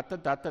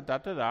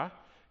 da-da-da-da-da-da-da,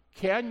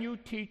 can you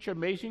teach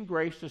Amazing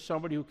Grace to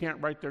somebody who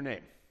can't write their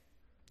name?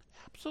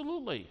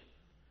 Absolutely.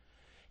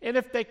 And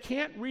if they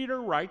can't read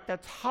or write,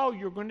 that's how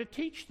you're going to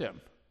teach them.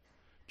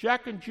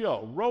 Jack and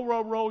Jill, row,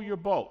 row, row your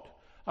boat.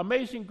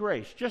 Amazing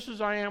Grace, just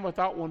as I am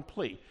without one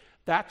plea.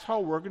 That's how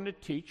we're going to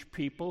teach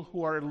people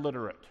who are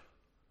illiterate.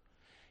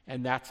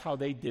 And that's how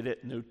they did it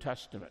in the New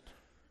Testament.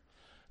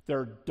 There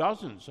are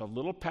dozens of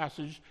little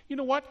passages. You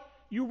know what?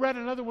 You read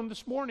another one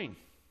this morning.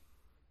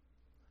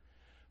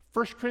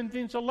 1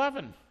 Corinthians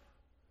 11.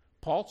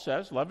 Paul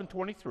says,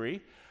 11:23,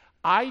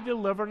 I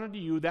delivered unto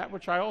you that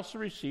which I also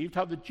received,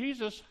 how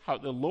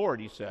the Lord,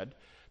 he said,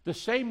 the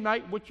same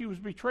night which he was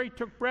betrayed,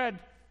 took bread.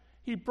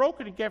 He broke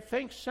it and gave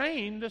thanks,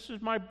 saying, this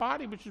is my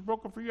body which is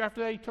broken for you.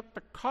 After that he took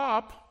the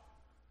cup,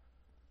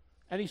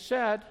 and he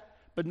said,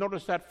 but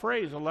notice that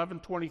phrase,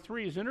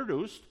 11:23 is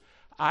introduced,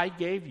 I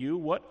gave you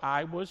what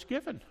I was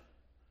given.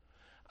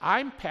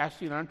 I'm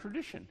passing on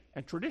tradition.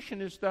 And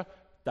tradition is the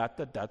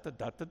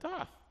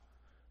da-da-da-da-da-da-da.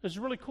 This is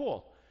really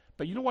cool.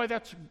 But you know why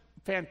that's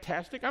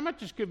fantastic? I'm not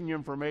just giving you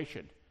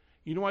information.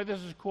 You know why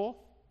this is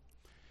cool?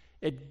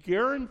 It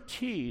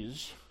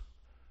guarantees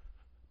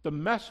the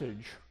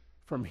message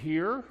from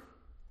here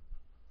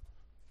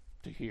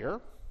to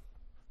here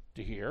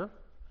to here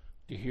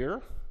to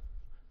here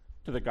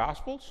to the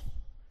Gospels,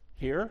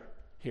 here.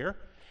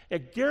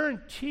 It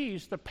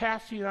guarantees the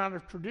passing on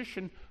of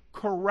tradition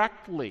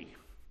correctly.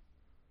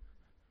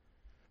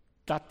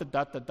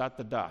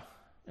 Da-da-da-da-da-da-da.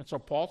 And so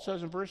Paul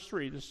says in verse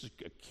 3, this is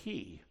a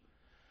key.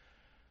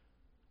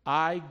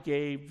 I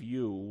gave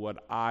you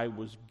what I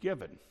was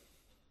given.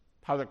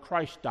 How that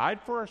Christ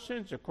died for our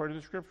sins according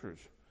to the Scriptures,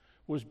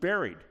 was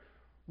buried,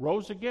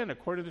 rose again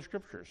according to the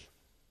Scriptures,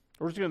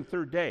 rose again the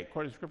third day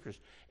according to the Scriptures,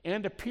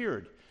 and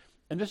appeared.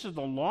 And this is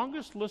the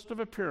longest list of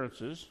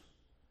appearances,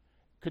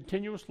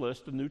 continuous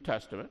list of the New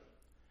Testament.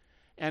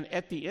 And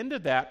at the end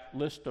of that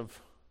list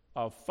of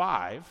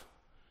 5,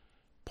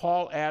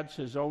 Paul adds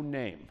his own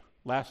name.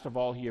 Last of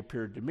all, he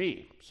appeared to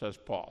me, says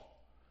Paul.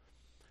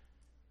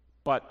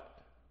 But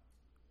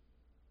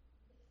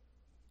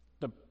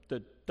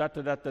the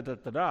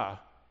da-da-da-da-da-da,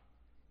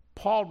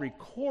 Paul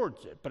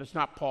records it, but it's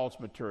not Paul's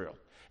material.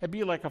 It'd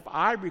be like if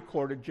I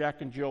recorded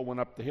Jack and Jill went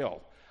up the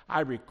hill.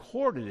 I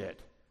recorded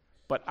it,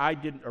 but I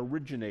didn't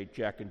originate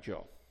Jack and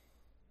Jill.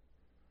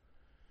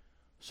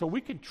 So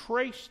we can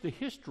trace the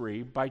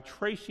history by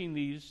tracing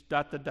these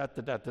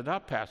da-da-da-da-da-da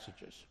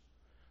passages.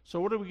 So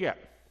what do we get?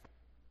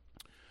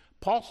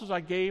 Paul says,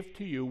 I gave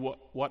to you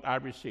what I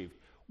received.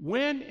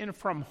 When and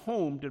from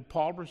whom did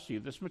Paul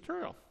receive this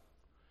material?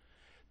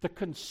 The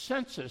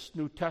consensus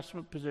New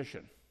Testament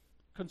position.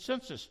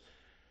 Consensus.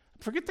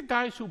 Forget the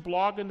guys who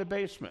blog in the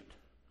basement.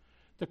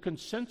 The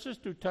consensus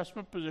New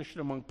Testament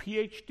position among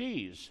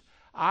PhDs.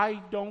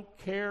 I don't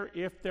care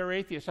if they're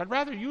atheists. I'd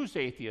rather use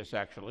atheists,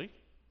 actually.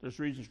 There's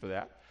reasons for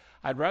that.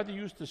 I'd rather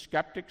use the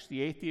skeptics,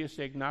 the atheists,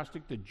 the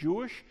agnostic, the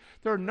Jewish.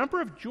 There are a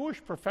number of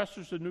Jewish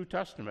professors of the New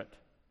Testament,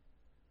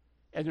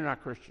 and they're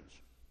not Christians.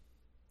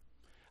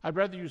 I'd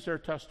rather use their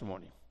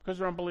testimony because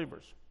they're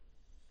unbelievers.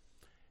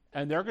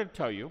 And they're going to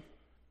tell you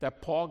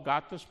that Paul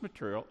got this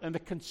material, and the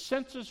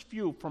consensus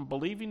view from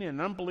believing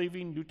and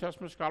unbelieving New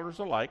Testament scholars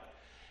alike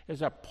is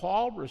that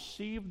Paul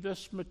received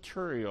this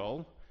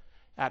material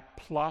at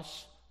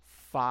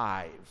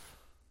 +5.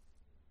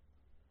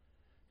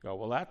 You go,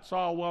 well, that's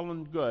all well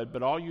and good,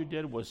 but all you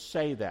did was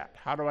say that.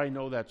 How do I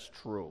know that's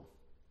true?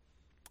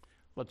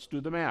 Let's do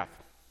the math.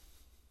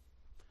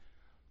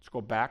 Let's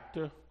go back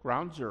to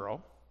ground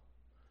zero,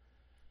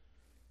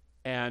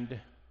 and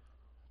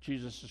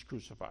Jesus is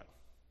crucified.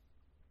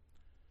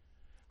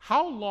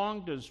 How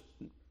long does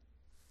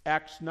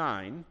Acts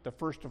 9, the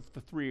first of the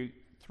three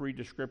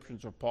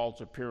descriptions of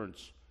Paul's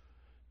appearance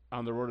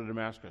on the road to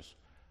Damascus,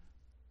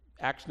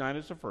 Acts 9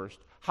 is the first.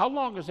 How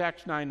long is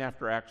Acts 9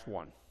 after Acts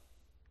 1?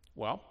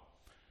 Well,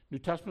 New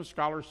Testament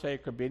scholars say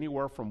it could be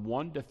anywhere from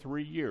 1 to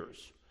 3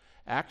 years.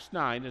 Acts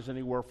 9 is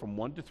anywhere from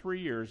 1 to 3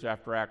 years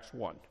after Acts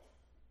 1.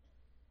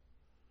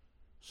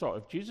 So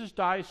if Jesus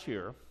dies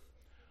here,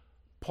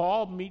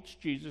 Paul meets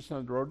Jesus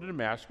on the road to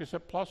Damascus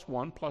at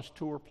 +1,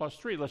 +2, or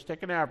 +3. Let's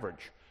take an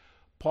average.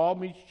 Paul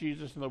meets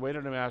Jesus on the way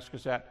to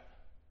Damascus at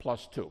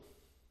 +2.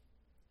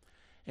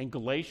 In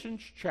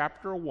Galatians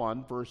chapter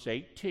 1, verse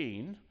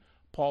 18,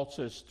 Paul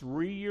says,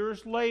 3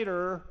 years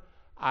later,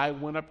 I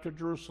went up to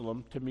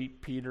Jerusalem to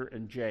meet Peter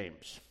and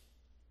James.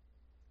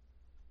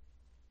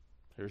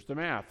 Here's the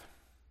math.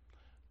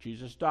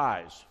 Jesus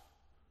dies.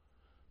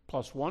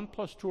 +1,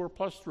 +2, or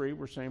 +3,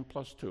 we're saying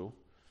 +2.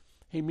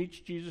 He meets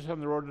Jesus on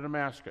the road to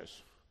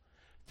Damascus.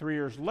 3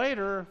 years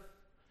later,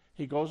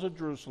 he goes to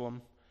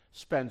Jerusalem,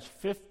 spends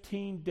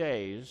 15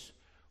 days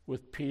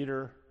with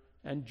Peter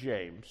and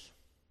James.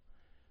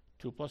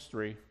 2 +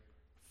 3,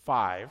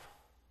 5.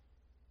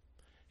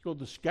 You go,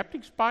 the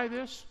skeptics buy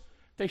this?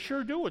 They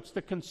sure do. It's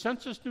the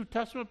consensus New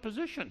Testament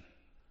position.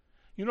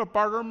 You know what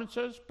Bart Ehrman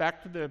says?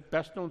 Back to the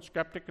best-known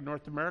skeptic in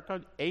North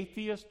America,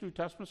 atheist New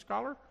Testament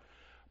scholar.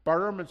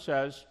 Bart Ehrman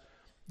says,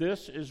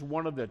 this is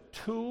one of the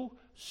 2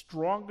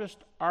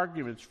 strongest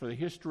arguments for the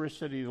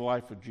historicity of the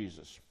life of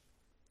Jesus.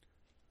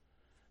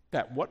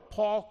 That what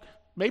Paul,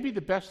 maybe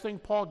the best thing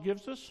Paul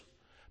gives us,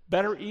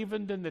 better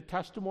even than the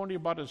testimony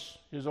about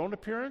his own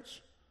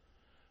appearance,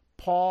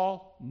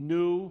 Paul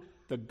knew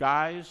the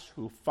guys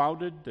who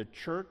founded the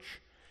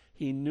church.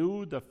 He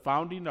knew the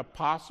founding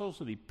apostles,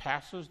 and he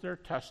passes their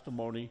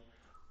testimony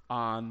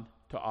on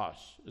to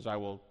us, as I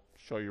will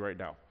show you right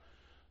now.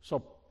 So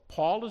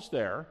Paul is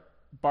there.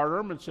 Bart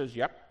Ehrman says,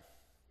 yep,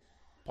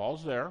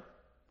 Paul's there.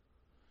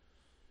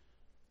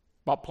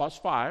 About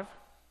 +5.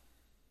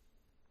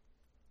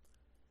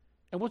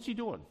 And what's he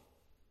doing?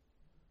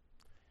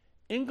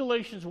 In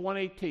Galatians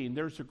 1:18,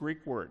 there's a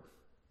Greek word,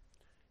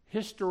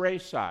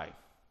 hysteresai.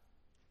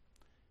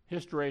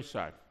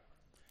 Hysteresai.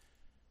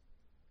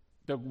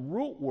 The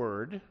root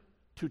word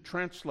to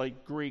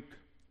translate Greek,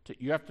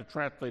 you have to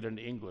translate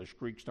into English.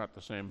 Greek's not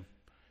the same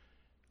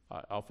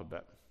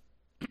alphabet.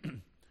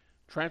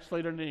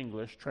 Translate into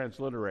English,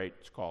 transliterate,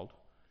 it's called.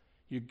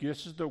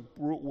 This is the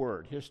root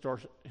word,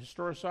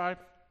 hysteresai.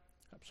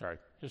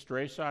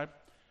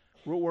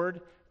 Root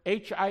word,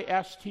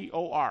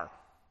 Histor.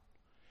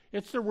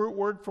 It's the root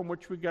word from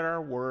which we get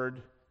our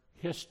word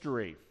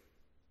history.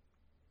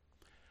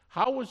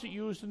 How was it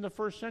used in the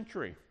first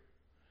century?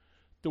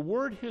 The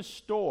word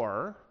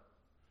histor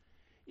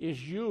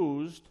is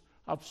used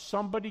of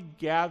somebody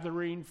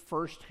gathering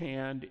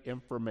firsthand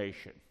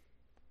information.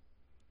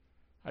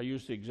 I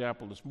used the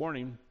example this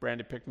morning.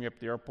 Brandon picked me up at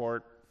the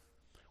airport.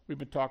 We've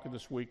been talking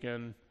this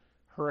weekend.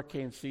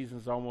 Hurricane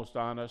season's almost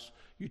on us.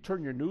 You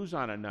turn your news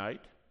on at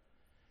night,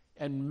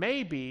 and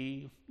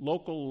maybe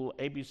local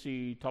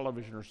ABC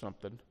television or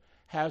something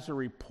has a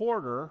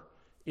reporter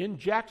in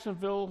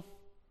Jacksonville,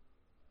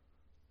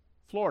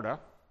 Florida,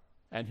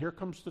 and here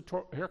comes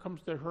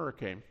the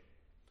hurricane,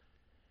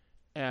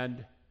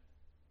 and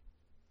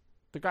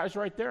the guy's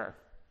right there,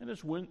 and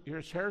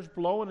his hair's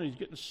blowing, and he's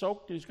getting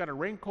soaked, and he's got a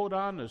raincoat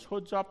on, and his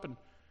hood's up, and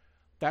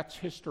that's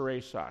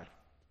hysteresai.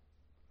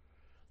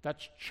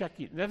 That's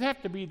checking. It doesn't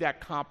have to be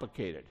that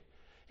complicated.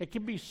 It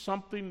can be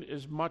something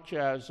as much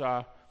as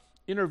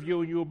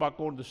interviewing you about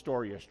going to the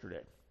store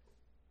yesterday.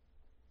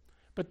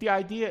 But the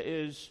idea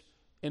is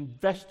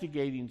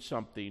investigating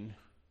something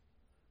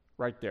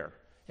right there.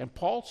 And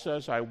Paul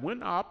says, I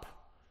went up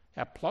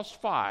at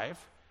 +5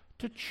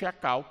 to check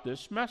out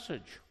this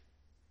message.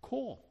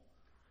 Cool.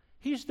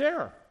 He's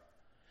there.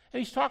 And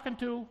he's talking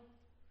to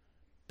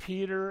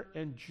Peter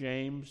and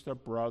James, the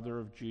brother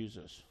of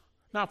Jesus.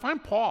 Now, if I'm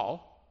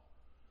Paul,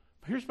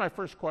 here's my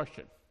first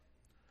question.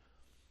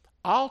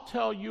 I'll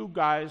tell you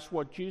guys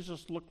what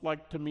Jesus looked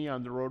like to me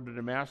on the road to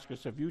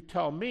Damascus if you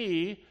tell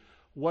me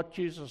what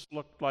Jesus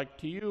looked like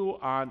to you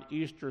on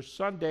Easter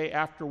Sunday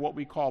after what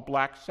we call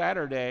Black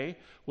Saturday,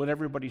 when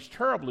everybody's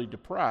terribly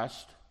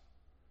depressed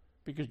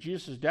because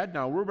Jesus is dead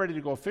now. We're ready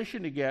to go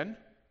fishing again.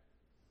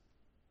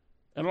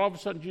 And all of a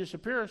sudden Jesus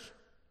appears.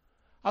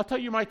 I'll tell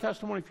you my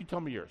testimony if you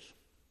tell me yours.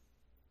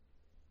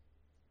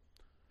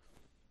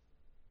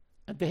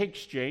 And they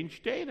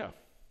exchange data.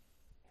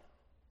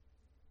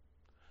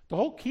 The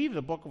whole key to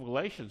the book of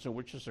Galatians in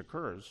which this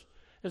occurs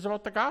is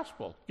about the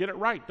gospel. Get it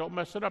right. Don't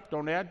mess it up.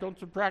 Don't add. Don't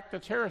subtract.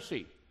 That's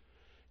heresy.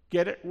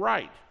 Get it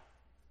right.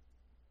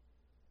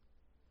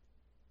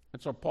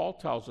 And so Paul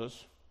tells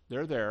us,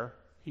 they're there.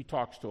 He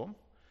talks to them.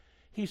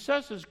 He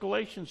says as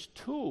Galatians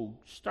 2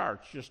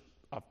 starts, just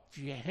a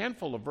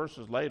handful of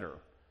verses later,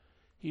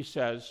 he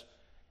says,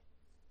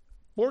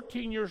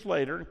 14 years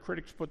later, and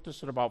critics put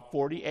this at about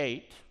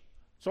 48,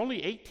 it's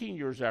only 18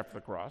 years after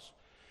the cross,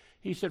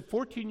 he said,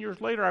 14 years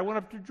later, I went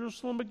up to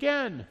Jerusalem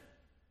again.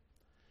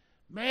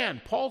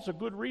 Man, Paul's a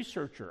good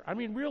researcher. I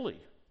mean, really.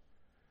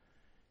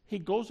 He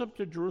goes up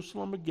to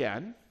Jerusalem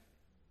again,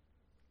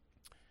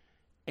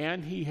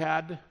 and he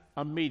had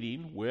a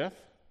meeting with,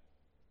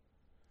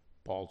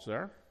 Paul's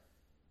there,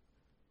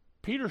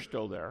 Peter's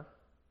still there,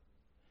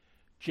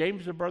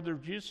 James, the brother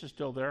of Jesus, is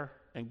still there,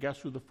 and guess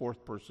who the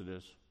fourth person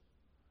is?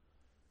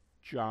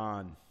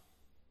 John.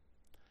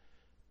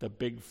 The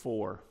big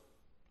four.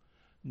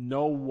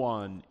 No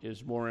one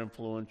is more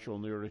influential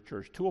in the early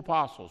church. 2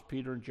 apostles,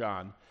 Peter and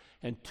John,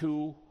 and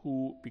 2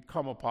 who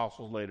become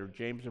apostles later,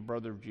 James, the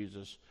brother of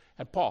Jesus,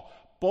 and Paul,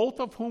 both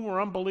of whom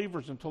were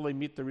unbelievers until they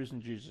meet the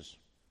risen Jesus.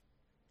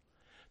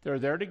 They're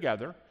there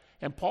together,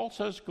 and Paul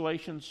says,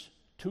 Galatians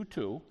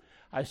 2:2,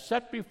 I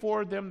set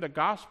before them the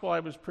gospel I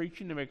was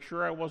preaching to make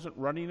sure I wasn't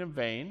running in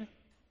vain.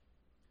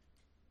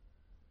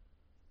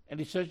 And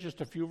he says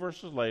just a few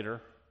verses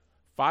later,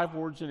 5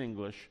 words in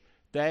English,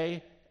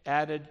 they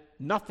added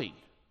nothing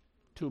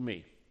to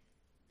me.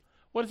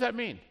 What does that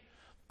mean?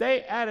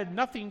 They added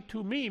nothing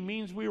to me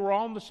means we were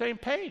all on the same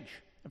page.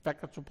 In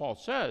fact, that's what Paul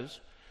says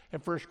in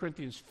 1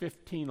 Corinthians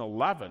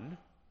 15:11,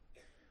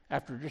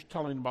 after just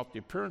telling about the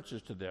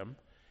appearances to them.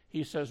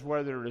 He says,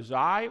 whether it is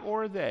I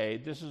or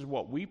they, this is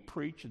what we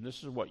preach and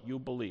this is what you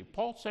believe.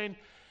 Paul's saying,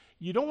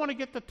 you don't want to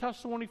get the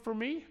testimony from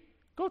me?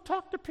 Go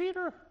talk to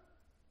Peter.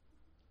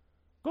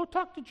 Go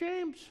talk to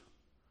James.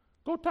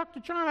 Go talk to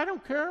John. I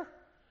don't care.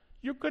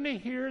 You're going to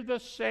hear the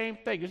same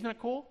thing. Isn't that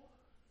cool?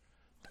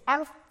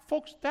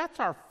 Folks, that's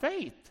our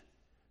faith.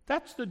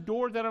 That's the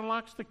door that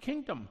unlocks the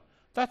kingdom.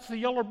 That's the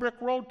yellow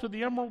brick road to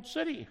the Emerald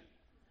City.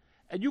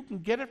 And you can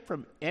get it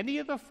from any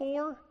of the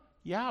 4.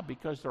 Yeah,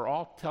 because they're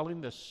all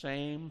telling the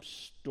same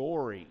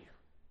story.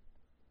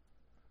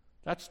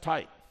 That's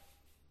tight.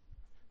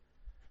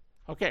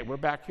 Okay, we're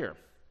back here.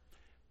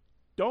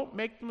 Don't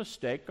make the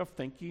mistake of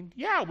thinking,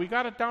 yeah, we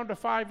got it down to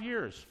 5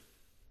 years.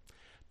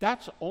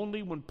 That's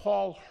only when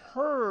Paul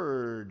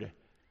heard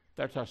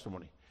their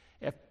testimony.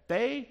 If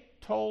they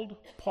told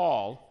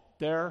Paul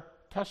their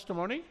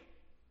testimony,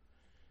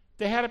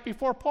 they had it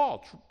before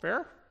Paul.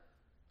 Fair?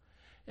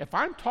 If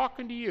I'm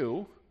talking to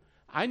you,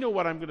 I know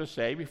what I'm going to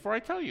say before I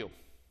tell you.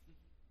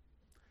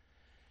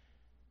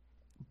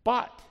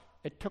 But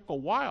it took a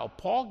while.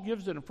 Paul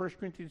gives it in 1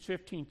 Corinthians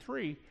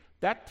 15:3.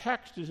 That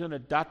text is in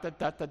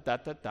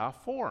a ...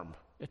 form.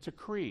 It's a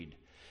creed.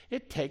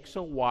 It takes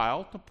a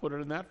while to put it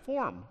in that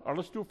form. Or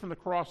let's do it from the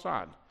cross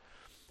on.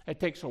 It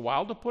takes a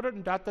while to put it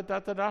in ...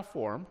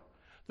 form.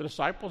 The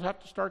disciples have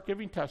to start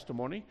giving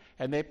testimony,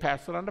 and they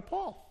pass it on to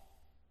Paul.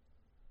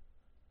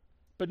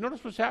 But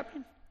notice what's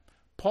happening.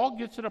 Paul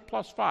gets it at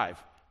 +5.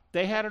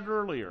 They had it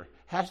earlier.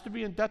 Has to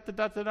be in ...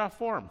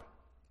 form.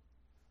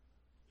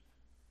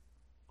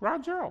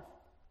 Ground zero.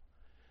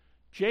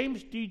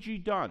 James D.G.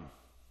 Dunn,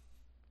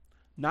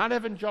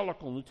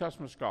 non-evangelical New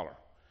Testament scholar,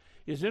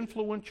 is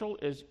influential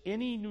as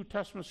any New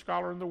Testament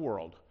scholar in the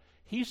world.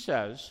 He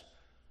says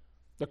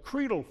the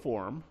creedal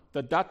form,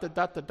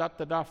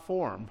 the ...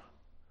 form,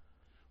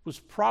 was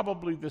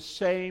probably the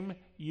same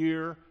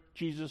year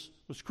Jesus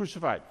was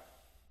crucified.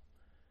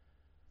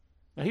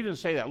 Now, he didn't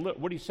say that.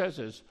 What he says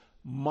is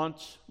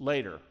months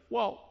later.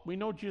 Well, we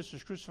know Jesus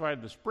was crucified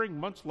in the spring.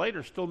 Months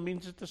later still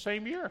means it's the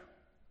same year.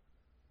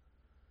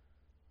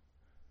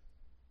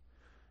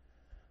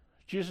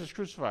 Jesus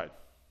crucified.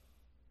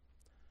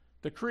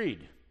 The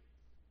creed,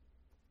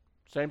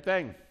 same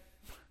thing.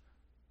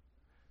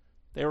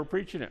 They were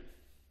preaching it.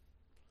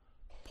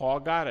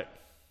 Paul got it.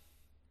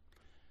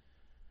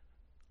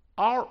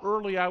 Our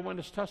early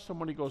eyewitness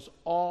testimony goes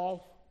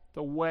all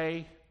the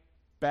way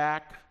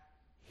back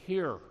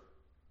here.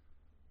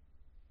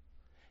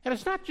 And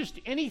it's not just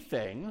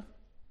anything.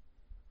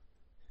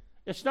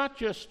 It's not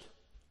just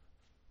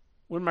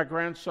when my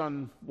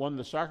grandson won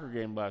the soccer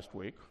game last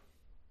week,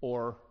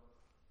 or,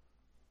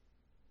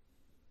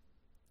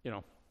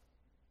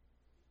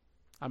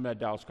 I'm a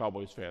Dallas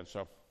Cowboys fan,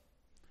 so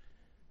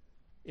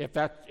if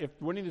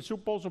winning the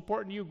Super Bowl is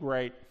important to you,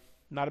 great.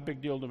 Not a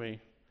big deal to me.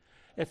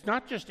 It's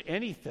not just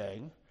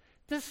anything.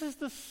 This is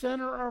the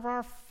center of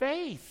our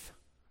faith.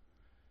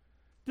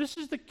 This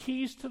is the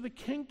keys to the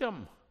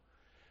kingdom.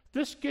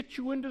 This gets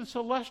you into the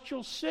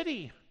celestial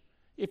city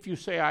if you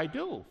say, I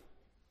do.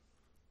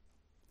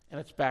 And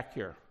it's back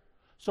here.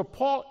 So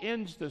Paul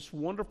ends this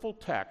wonderful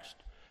text,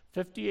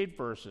 58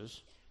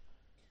 verses,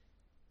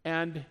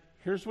 and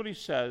here's what he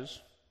says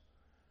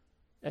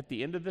at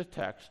the end of the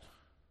text.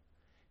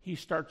 He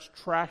starts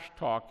trash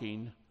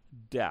talking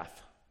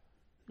death.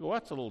 Well,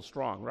 that's a little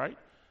strong, right?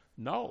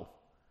 No.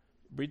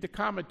 Read the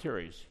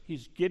commentaries.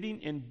 He's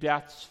getting in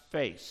death's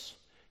face.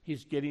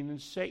 He's getting in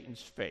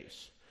Satan's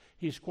face.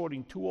 He's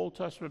quoting 2 Old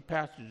Testament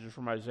passages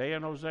from Isaiah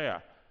and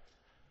Hosea.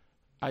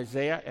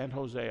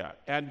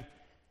 And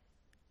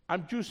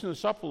I'm juicing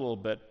this up a little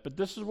bit, but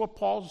this is what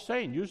Paul's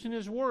saying, using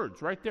his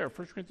words right there,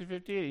 1 Corinthians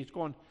 58. He's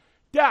going,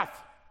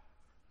 death,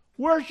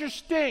 where's your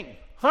sting?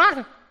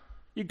 Huh?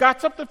 You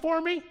got something for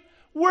me?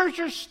 Where's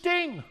your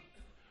sting?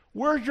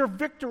 Where's your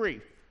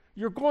victory?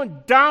 You're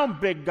going down,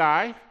 big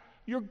guy.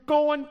 You're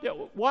going,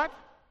 what?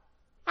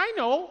 I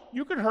know,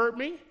 you can hurt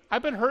me.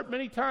 I've been hurt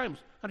many times.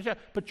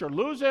 But you're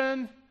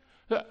losing.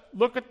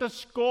 Look at the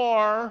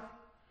score.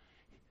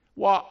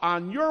 Well,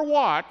 on your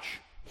watch,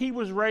 he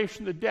was raised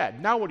from the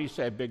dead. Now what do you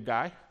say, big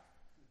guy?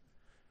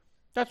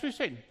 That's what he's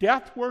saying.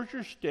 Death, where's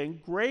your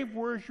sting? Grave,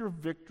 where's your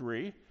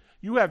victory?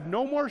 You have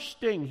no more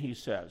sting, he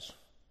says.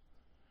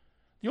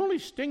 The only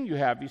sting you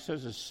have, he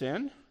says, is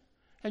sin,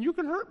 and you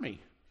can hurt me.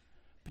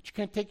 but you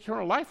can't take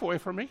eternal life away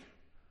from me.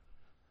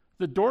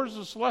 The doors of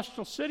the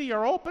celestial city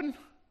are open,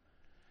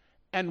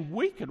 and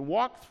we can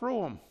walk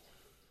through them.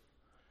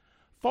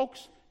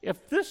 Folks,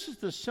 if this is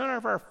the center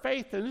of our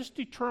faith, and this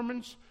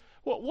determines,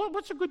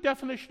 what's a good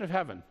definition of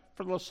heaven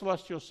for the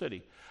celestial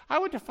city? I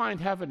would define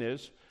heaven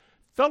as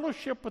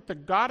fellowship with the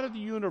God of the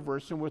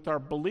universe and with our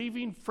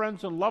believing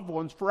friends and loved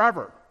ones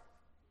forever.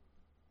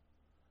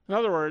 In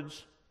other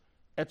words,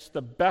 it's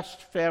the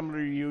best family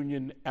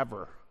reunion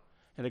ever.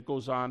 And it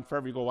goes on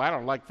forever. You go, well, I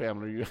don't like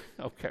family reunion.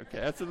 okay,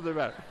 that's another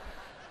matter.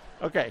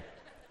 Okay,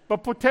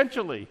 but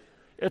potentially,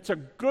 it's a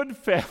good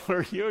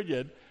family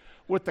reunion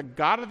with the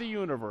God of the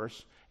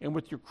universe and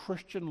with your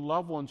Christian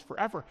loved ones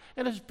forever.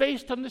 And it's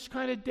based on this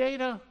kind of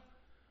data.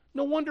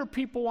 No wonder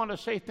people want to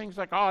say things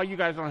like, oh, you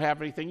guys don't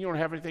have anything, you don't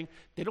have anything.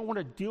 They don't want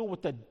to deal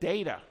with the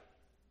data.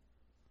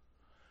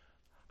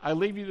 I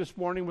leave you this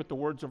morning with the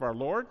words of our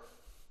Lord.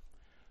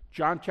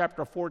 John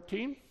chapter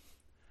 14,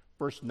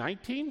 verse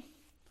 19.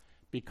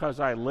 Because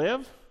I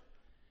live,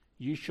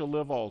 you shall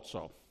live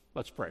also.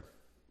 Let's pray.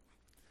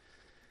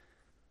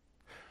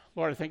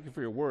 Lord, I thank you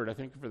for your word. I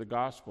thank you for the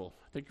gospel.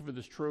 I thank you for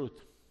this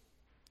truth.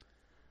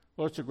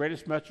 Lord, it's the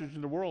greatest message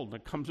in the world, and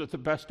it comes with the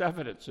best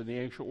evidence in the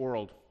ancient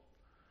world.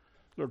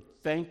 Lord,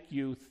 thank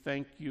you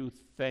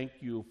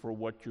for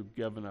what you've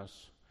given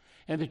us,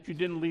 and that you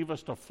didn't leave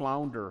us to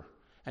flounder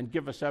and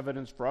give us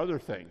evidence for other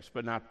things,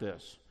 but not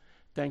this.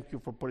 Thank you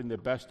for putting the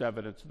best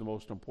evidence in the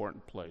most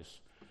important place.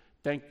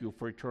 Thank you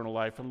for eternal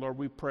life. And Lord,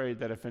 we pray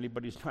that if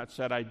anybody's not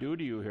said I do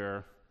to you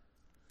here,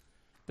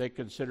 they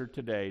consider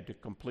today to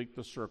complete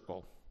the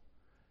circle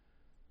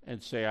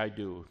and say I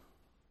do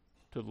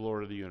to the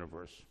Lord of the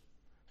universe,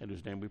 in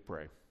whose name we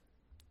pray.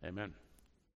 Amen.